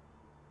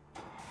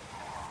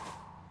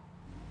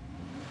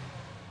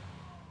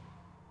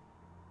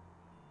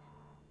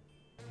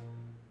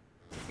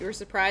 You were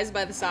surprised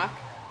by the sock?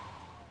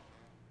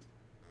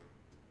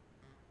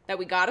 That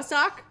we got a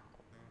sock?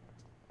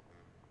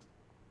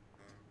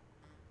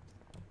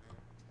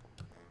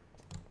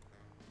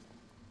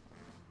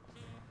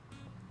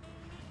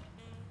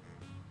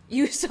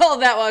 You saw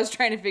that while I was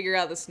trying to figure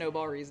out the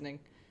snowball reasoning.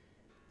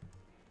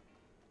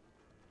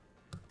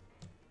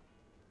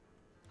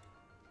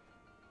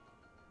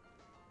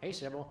 Hey,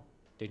 Sybil.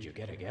 Did you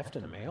get a gift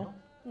in the mail?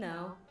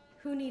 No.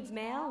 Who needs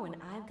mail when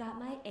I've got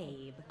my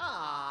Abe?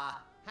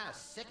 Ah, how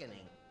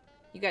sickening.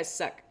 You guys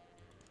suck.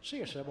 See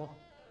you, Sybil.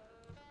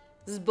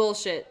 This is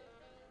bullshit.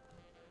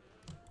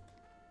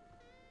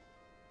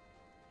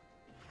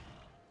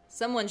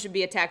 Someone should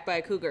be attacked by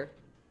a cougar.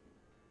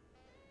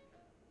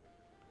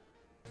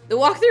 The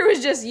walkthrough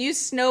was just use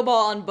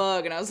snowball on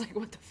bug, and I was like,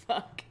 what the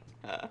fuck?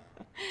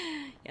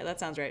 Yeah, that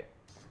sounds right.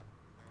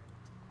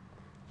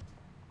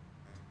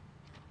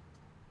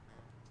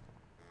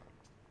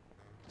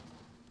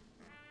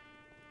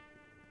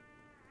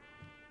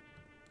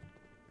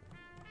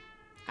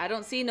 I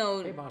don't see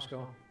no... Hey,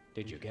 Bosco.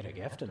 Did you get a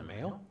gift in the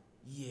mail?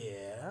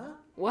 Yeah?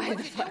 Why What'd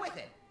the you fuck? do with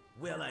it?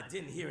 Well, I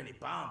didn't hear any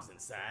bombs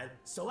inside,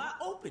 so I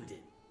opened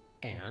it.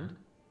 And?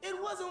 It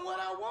wasn't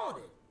what I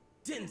wanted.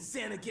 Didn't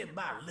Santa get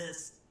my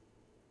list?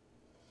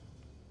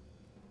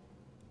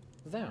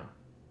 Them.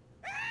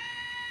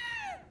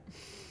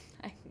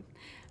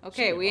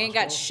 Okay, we ain't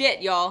got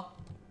shit, y'all.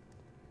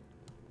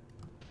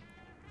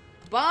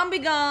 Bomb be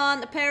gone,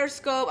 the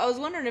periscope. I was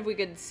wondering if we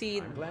could see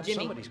I'm glad Jimmy.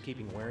 somebody's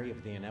keeping wary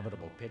of the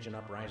inevitable pigeon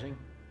uprising.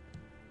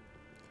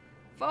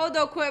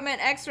 Photo equipment,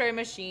 x-ray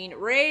machine,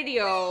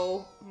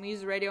 radio. Let me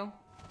use the radio.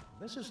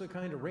 This is the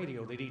kind of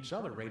radio that eats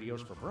other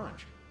radios for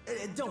brunch.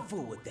 Don't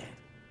fool with that.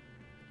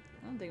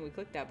 I don't think we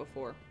clicked that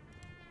before.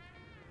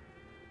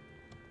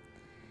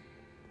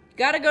 You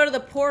gotta go to the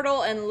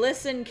portal and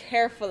listen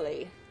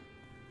carefully.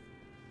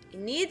 He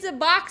needs a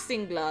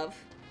boxing glove.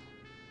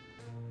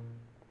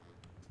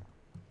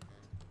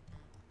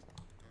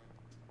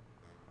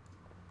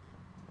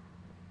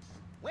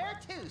 Where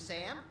to,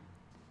 Sam?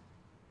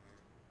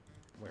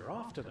 We're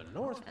off to the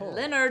North Pole.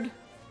 Leonard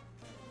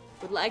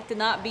would like to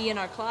not be in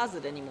our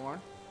closet anymore.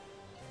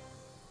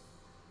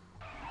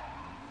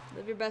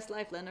 Live your best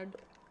life, Leonard.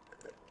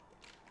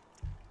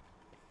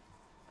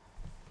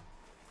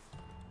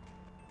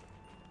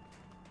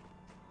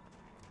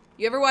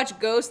 You ever watch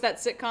Ghost, that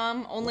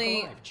sitcom? Only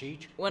Look alive,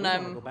 Cheech. when We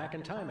I'm wanna go back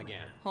in time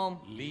again. home.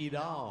 Lead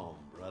on,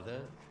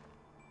 brother.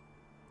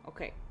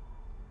 Okay.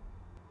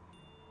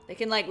 They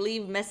can like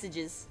leave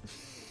messages.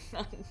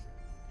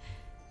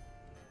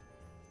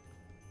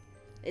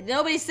 And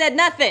nobody said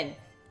nothing.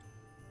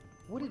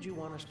 What did you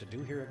want us to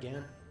do here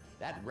again?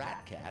 That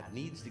rat cat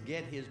needs to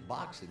get his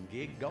boxing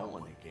gig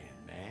going again,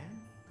 man.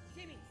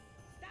 Jimmy,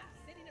 stop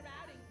sitting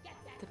around and get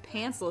that. The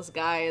pantsless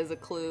guy is a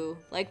clue.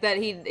 Like that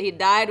he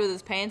died with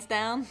his pants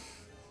down.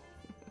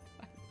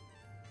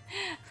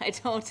 I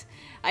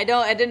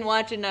didn't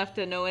watch enough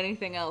to know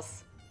anything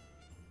else.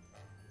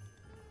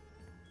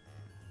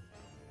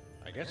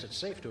 I guess it's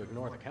safe to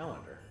ignore the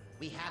calendar.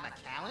 We have a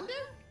calendar?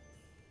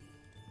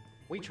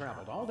 We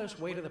traveled all this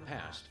way to the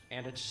past,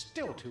 and it's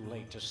still too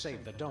late to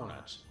save the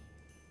donuts.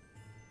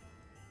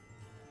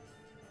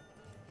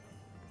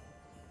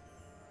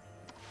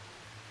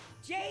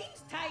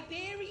 James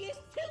Tiberius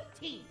Two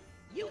Teeth.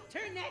 You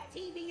turn that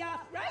TV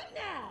off right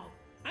now.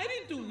 I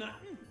didn't do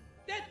nothing.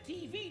 That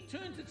TV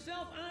turns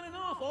itself on and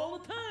off all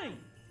the time.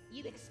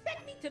 You'd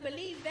expect me to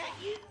believe that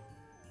you...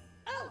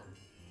 Oh!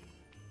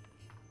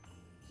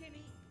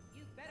 Jimmy,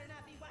 you better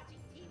not be watching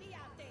TV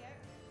out there.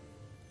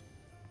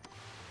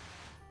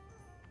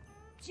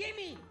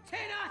 Jimmy, turn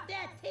off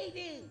that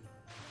TV!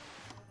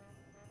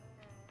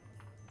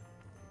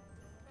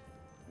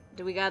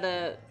 Do we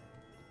gotta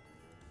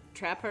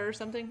trap her or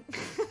something?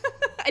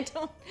 I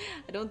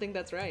don't think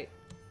that's right.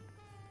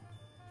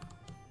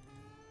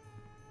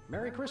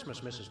 Merry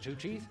Christmas, Mrs. Two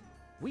Teeth.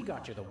 We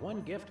got you the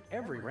one gift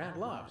every rat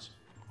loves.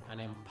 An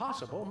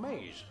impossible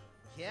maze.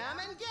 Come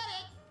and get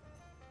it!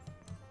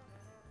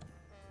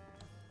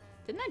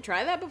 Didn't I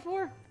try that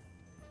before?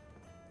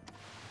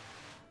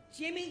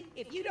 Jimmy,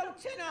 if you don't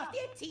turn off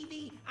that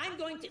TV, I'm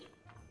going to...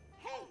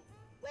 Hey,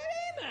 where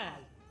am I?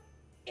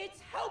 It's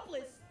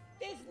hopeless.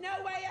 There's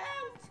no way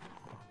out.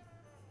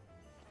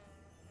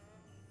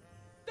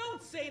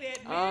 Don't say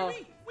that,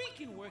 Mary. We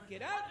can work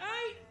it out.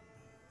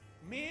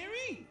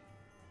 Mary?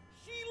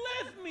 She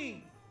left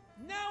me.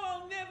 Now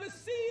I'll never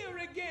see her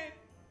again.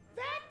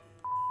 That...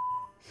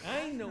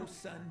 I know,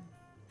 son.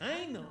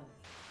 I know.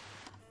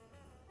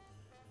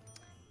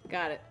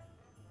 Got it.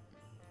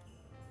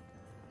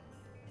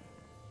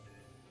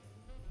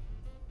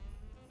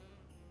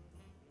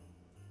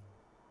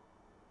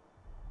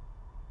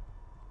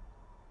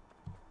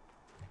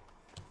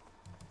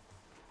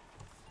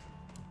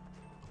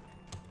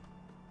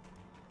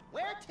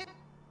 Where to?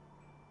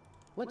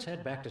 Let's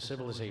head back to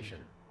civilization,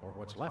 or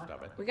what's left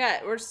of it.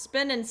 We're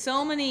spending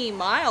so many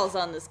miles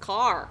on this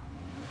car.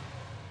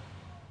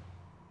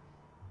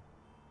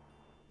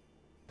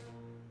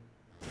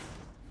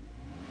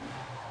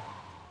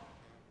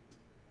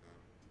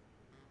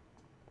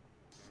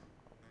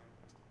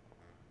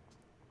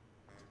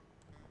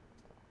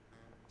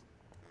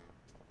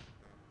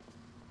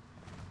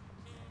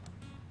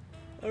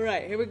 All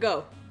right, here we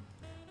go.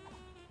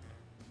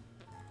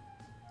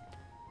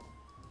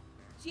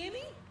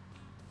 Jimmy?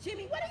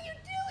 Jimmy, what are you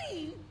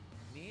doing?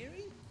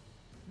 Mary?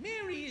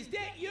 Mary, is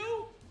that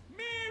you?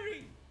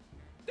 Mary!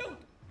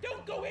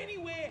 Don't go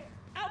anywhere.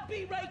 I'll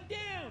be right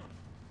down.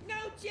 No,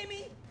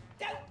 Jimmy,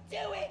 don't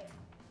do it.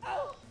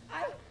 Oh,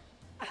 I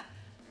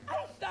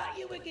thought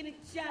you were gonna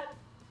jump.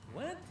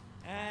 What?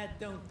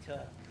 Don't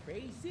talk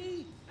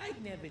crazy.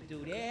 I'd never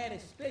do that,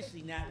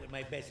 especially not with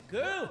my best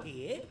girl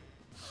here.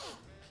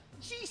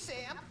 Gee,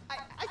 Sam,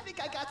 I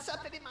think I got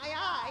something in my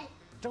eye.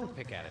 Don't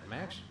pick at it,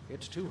 Max.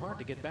 It's too hard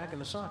to get back in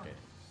the socket.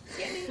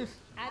 Jimmy,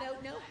 I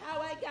don't know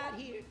how I got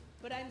here,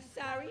 but I'm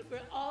sorry for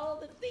all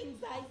the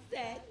things I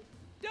said.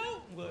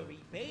 Don't worry,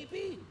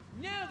 baby.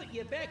 Now that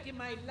you're back in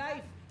my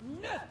life,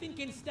 nothing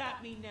can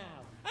stop me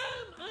now.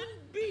 I'm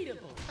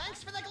unbeatable.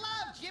 Thanks for the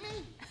glove,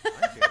 Jimmy.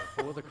 I feel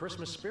full of the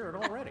Christmas spirit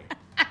already.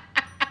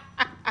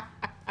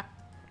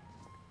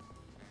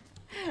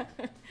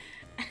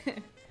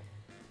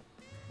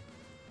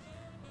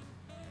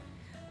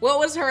 What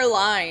was her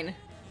line?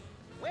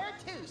 Where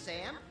to,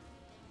 Sam?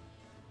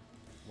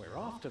 We're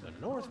off to the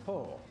North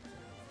Pole.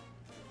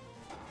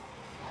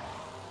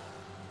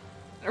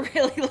 I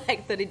really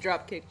like that he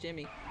drop kicked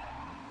Jimmy.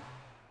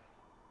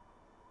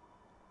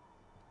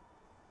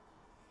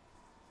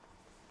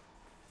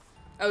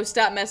 Oh,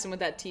 stop messing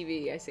with that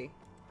TV. I see.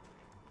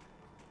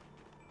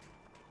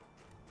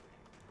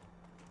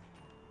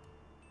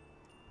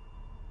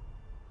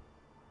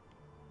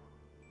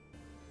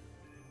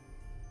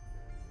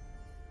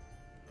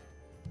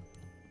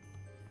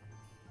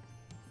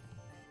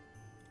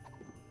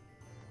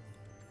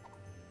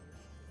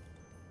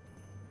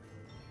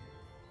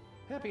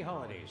 Happy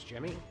holidays,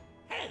 Jimmy.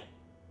 Hey,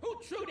 who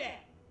threw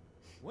that?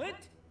 What?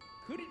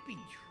 Could it be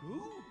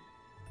true?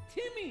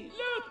 Timmy,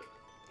 look!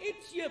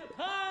 It's your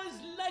pa's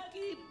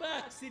lucky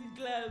boxing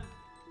glove.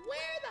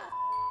 Where the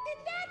did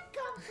that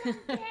come from,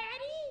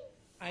 Daddy?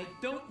 I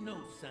don't know,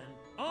 son.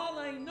 All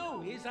I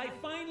know is I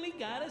finally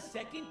got a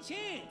second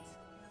chance.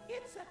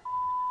 It's a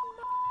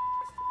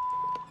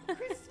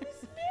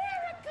Christmas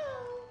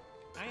miracle.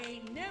 I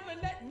ain't never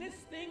letting this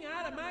thing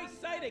out of my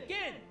sight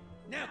again.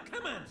 Now,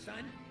 come on,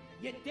 son.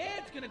 Your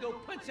dad's gonna go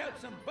punch out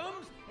some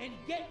bums and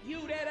get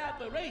you that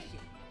operation.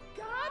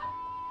 God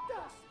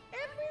us,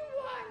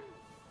 everyone.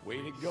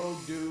 Way to go,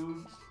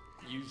 dudes.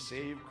 You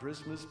saved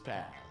Christmas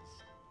past.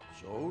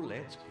 So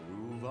let's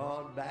groove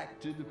on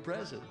back to the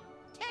present.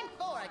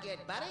 10-4, good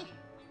buddy.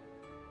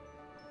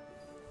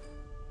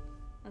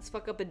 Let's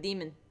fuck up a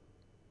demon.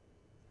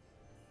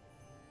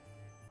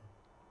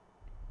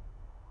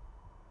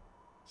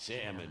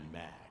 Sam and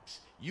Max,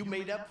 you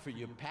made up for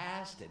your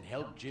past and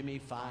helped Jimmy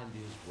find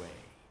his way.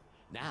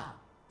 Now,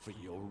 for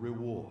your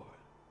reward.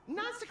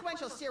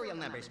 Non-sequential serial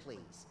numbers,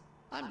 please.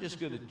 I'm just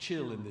gonna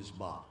chill in this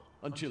bottle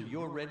until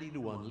you're ready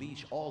to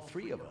unleash all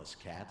three of us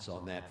cats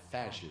on that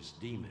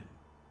fascist demon.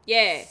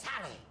 Yeah.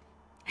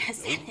 Solid.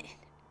 Solid.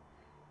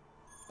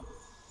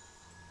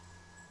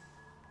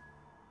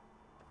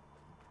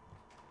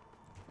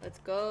 Let's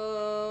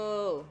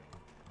go.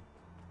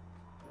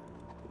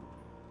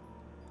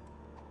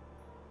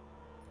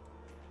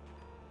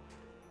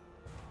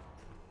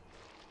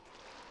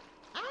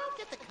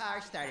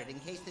 car started in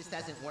case this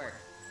doesn't work.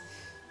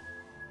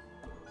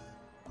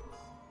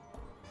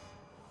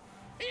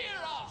 Hear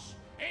us,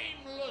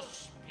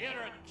 aimless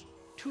spirit!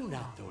 Tune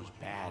out those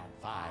bad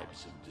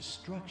vibes of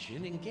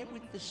destruction and get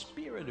with the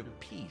spirit of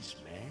peace,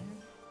 man.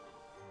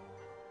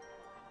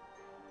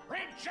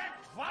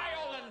 Reject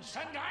violence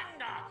and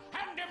anger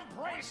and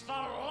embrace the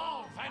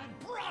love and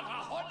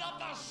brotherhood of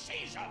the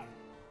season!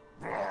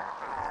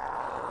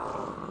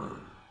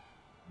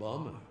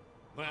 Bummer.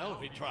 Well,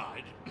 we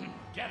tried.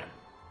 Get him.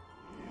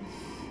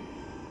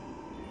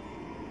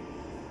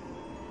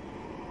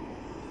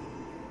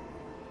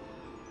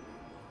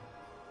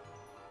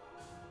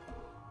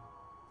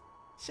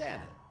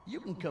 Santa, you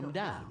can come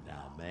down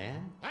now,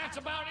 man. That's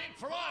about it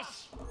for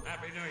us.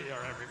 Happy New Year,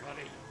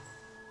 everybody.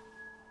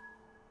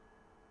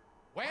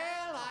 Well,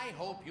 I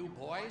hope you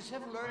boys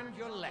have learned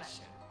your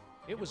lesson.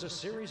 It was a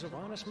series of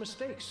honest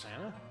mistakes,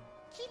 Santa.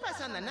 Keep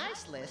us on the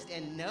nice list,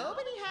 and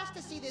nobody has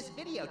to see this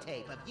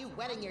videotape of you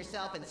wetting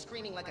yourself and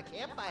screaming like a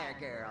campfire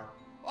girl.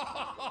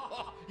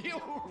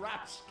 You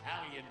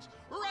rapscallions,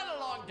 run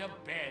along to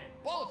bed,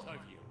 both of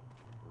you.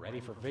 Ready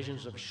for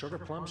visions of sugar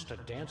plums to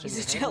dance in He's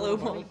your a head, Jello little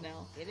buddy? mold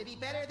now. It'd be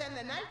better than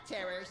the night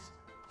terrors.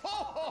 Ho,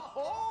 ho,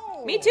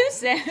 ho! Me too,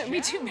 Sam.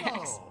 Me too,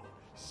 Max. Jello.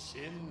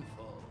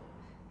 Sinful.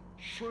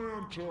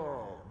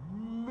 Santa,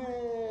 no!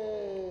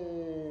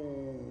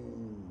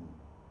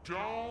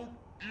 Don't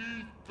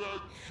eat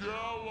the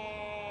Jello!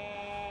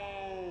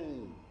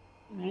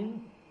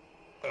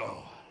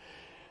 Oh,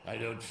 I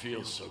don't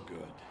feel so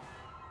good.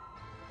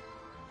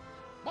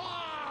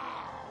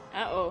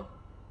 Uh-oh.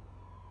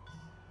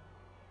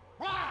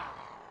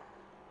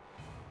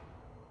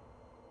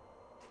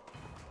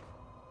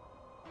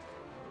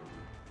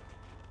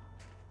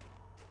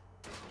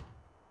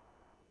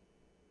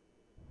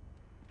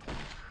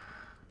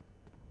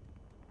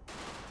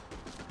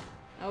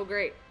 Oh,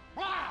 great.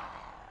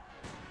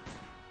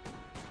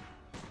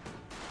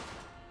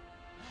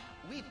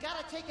 We've got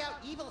to take out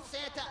evil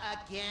Santa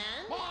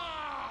again?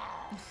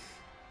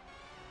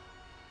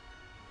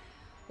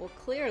 Well,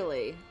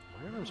 clearly.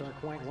 My arms aren't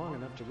quite long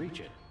enough to reach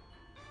it.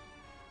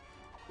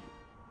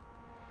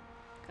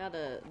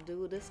 Gotta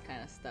do this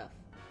kind of stuff.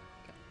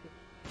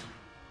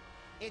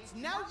 It's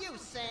no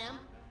use, Sam.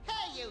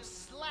 Hey, you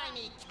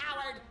slimy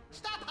coward!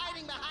 Stop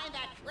hiding behind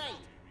that crate!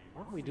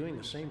 Aren't we doing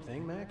the same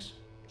thing, Max?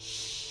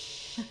 Shh.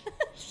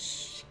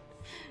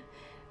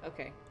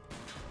 Okay.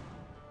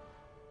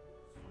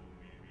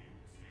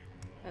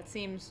 That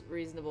seems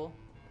reasonable.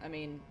 I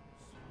mean...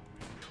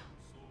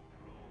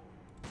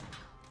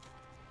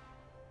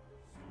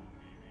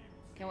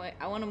 Can we...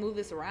 I want to move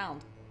this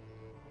around.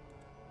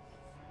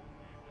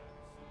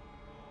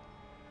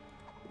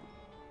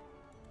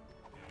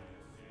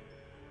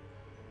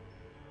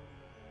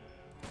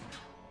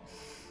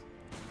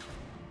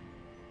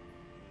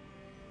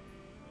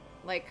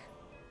 Like...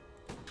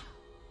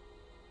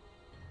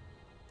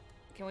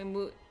 Can we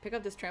move... Pick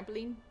up this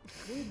trampoline?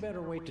 We'd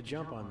better wait to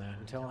jump on that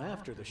until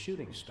after the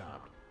shooting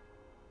stopped.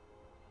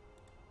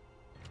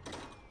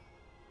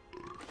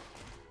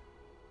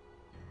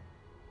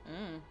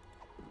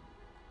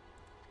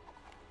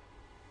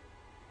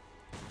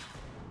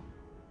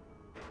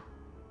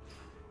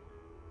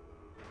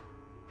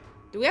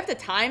 Do we have to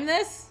time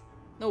this?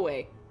 No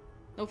way.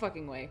 No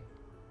fucking way.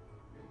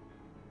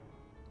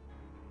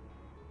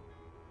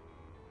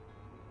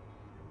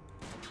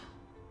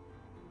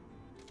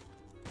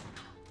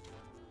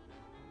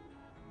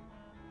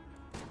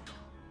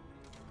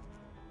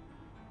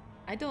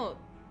 I don't...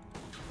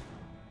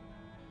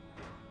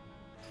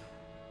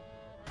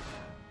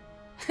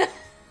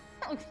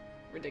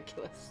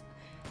 Ridiculous.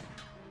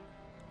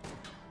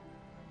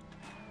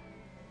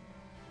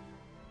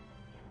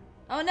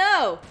 Oh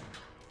no!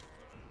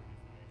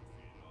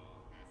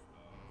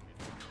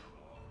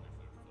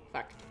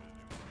 Fuck.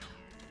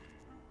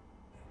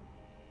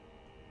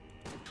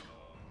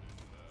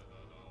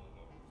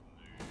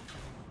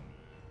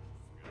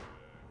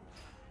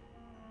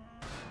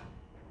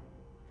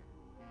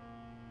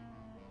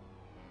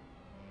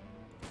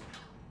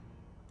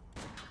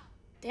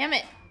 Damn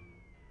it!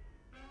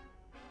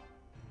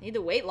 Need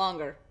to wait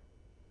longer.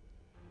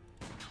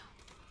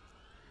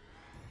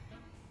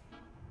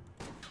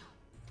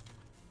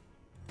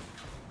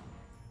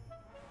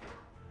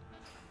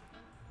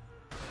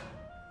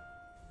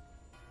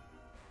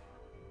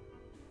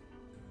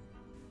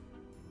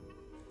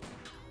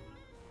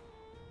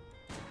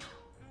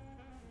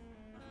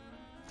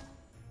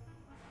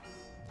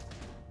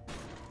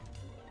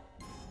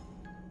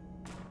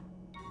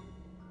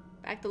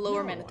 Back to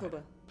Lower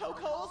Manitoba. Poke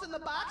holes in the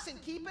box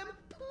and keep him,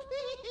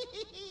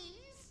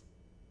 please.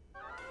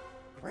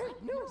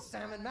 Great news,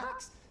 Sam and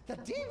Max. The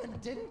demon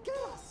didn't get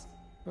us.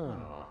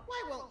 Oh.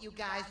 Why won't you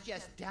guys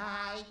just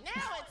die?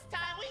 Now it's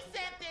time we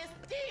sent this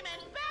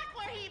demon back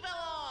where he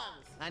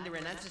belongs! Under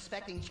an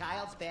unsuspecting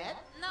child's bed?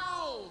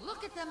 No!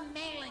 Look at the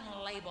mailing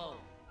label!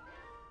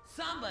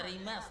 Somebody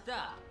messed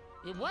up.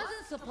 It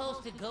wasn't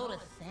supposed to go to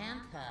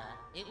Santa.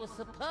 It was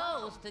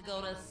supposed to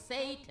go to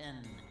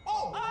Satan.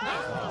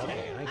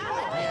 Okay, I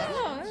get it.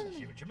 I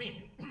see what you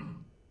mean.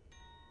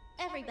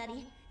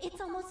 Everybody, it's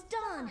almost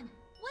dawn.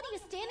 What are you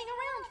standing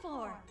around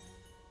for?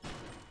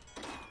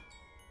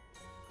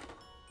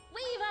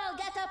 We've all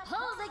got to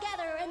pull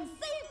together and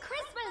save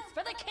Christmas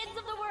for the kids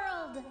of the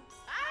world.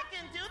 I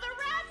can do the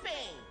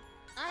rapping.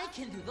 I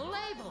can do the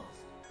labels.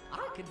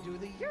 I can do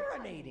the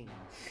urinating.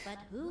 But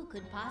who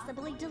could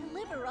possibly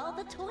deliver all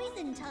the toys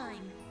in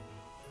time?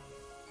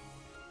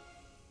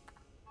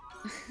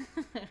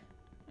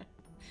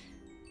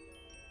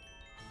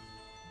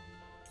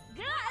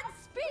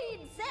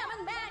 Godspeed, Sam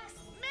and Max!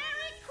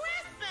 Merry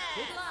Christmas!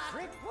 Good luck!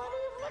 Drink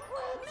plenty of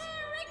liquids!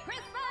 Merry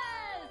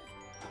Christmas!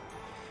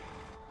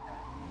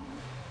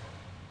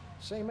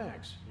 Say,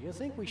 Max, do you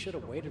think we should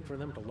have waited for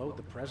them to load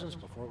the presents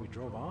before we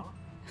drove off?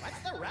 What's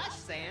the rush,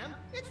 Sam?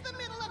 It's the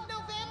middle of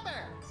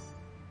November.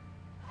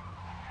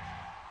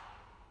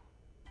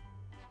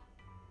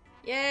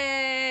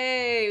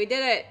 Yay! We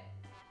did it!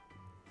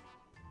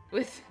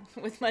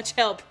 With much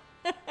help.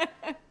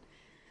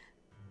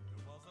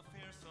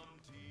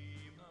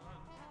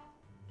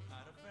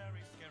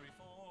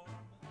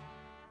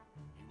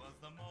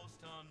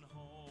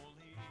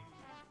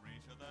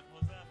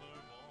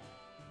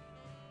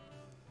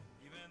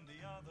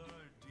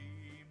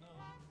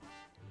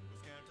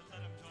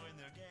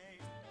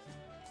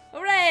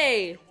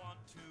 Hooray!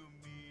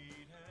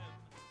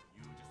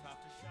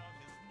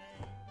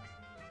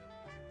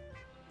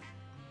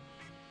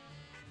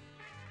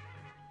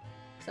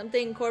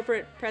 Something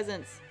corporate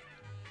presence.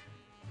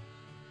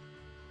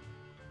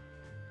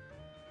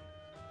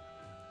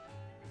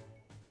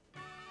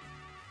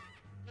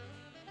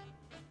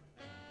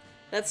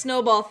 That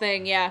snowball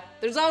thing, yeah.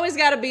 There's always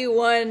gotta be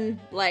one,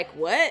 like,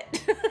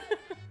 what?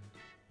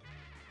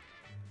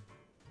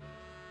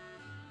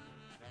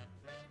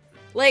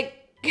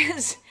 Like,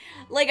 'cause,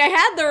 like, I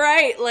had the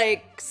right,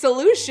 like,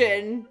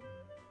 solution,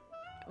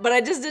 but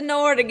I just didn't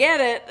know where to get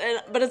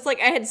it. But it's like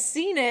I had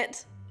seen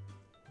it.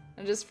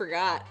 I just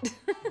forgot.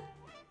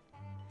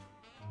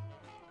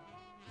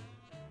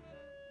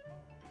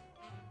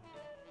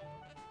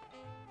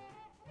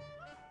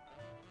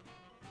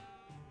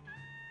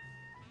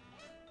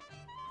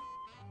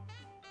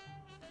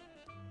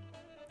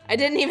 I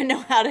didn't even know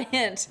how to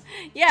hint.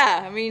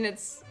 Yeah, I mean,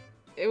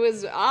 it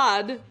was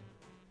odd.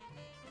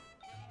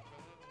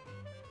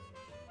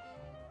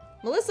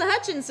 Melissa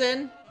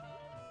Hutchinson.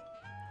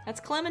 That's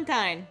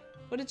Clementine.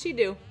 What did she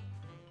do?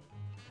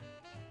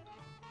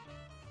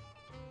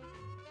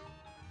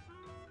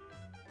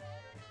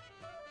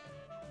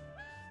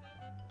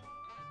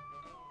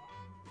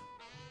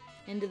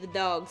 Into the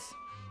dogs.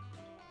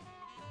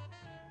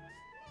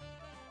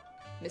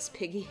 Miss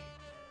Piggy.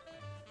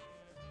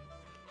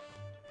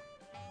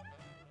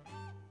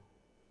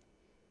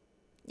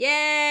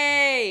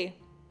 Yay!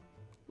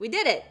 We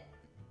did it.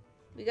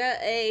 We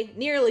got a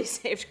nearly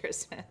saved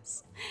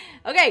Christmas.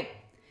 Okay.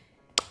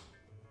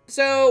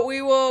 So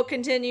we will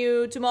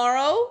continue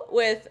tomorrow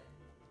with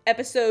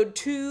episode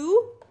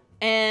 2.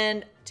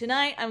 And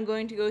tonight I'm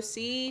going to go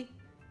see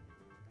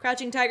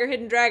Crouching Tiger,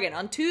 Hidden Dragon.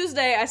 On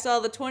Tuesday, I saw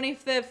the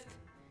 25th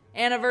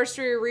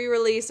anniversary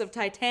re-release of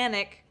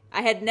Titanic.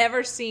 I had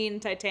never seen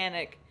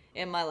Titanic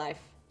in my life.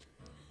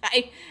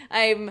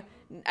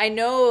 I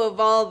know of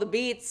all the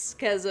beats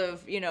because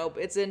of, you know,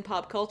 it's in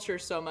pop culture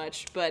so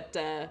much, but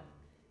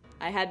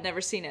I had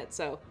never seen it,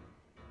 so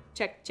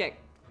check.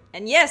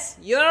 And yes,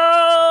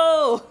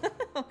 yo!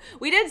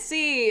 We did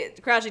see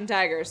Crouching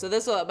Tiger, so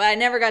this will, but I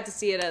never got to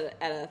see it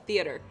at a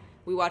theater.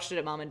 We watched it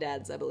at Mom and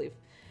Dad's, I believe.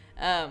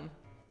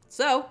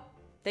 So,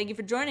 thank you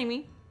for joining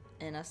me,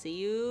 and I'll see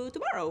you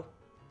tomorrow.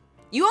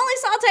 You only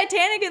saw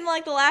Titanic in,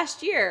 like, the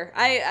last year.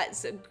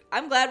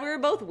 I'm glad we were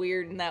both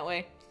weird in that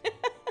way.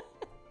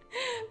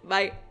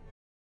 Bye.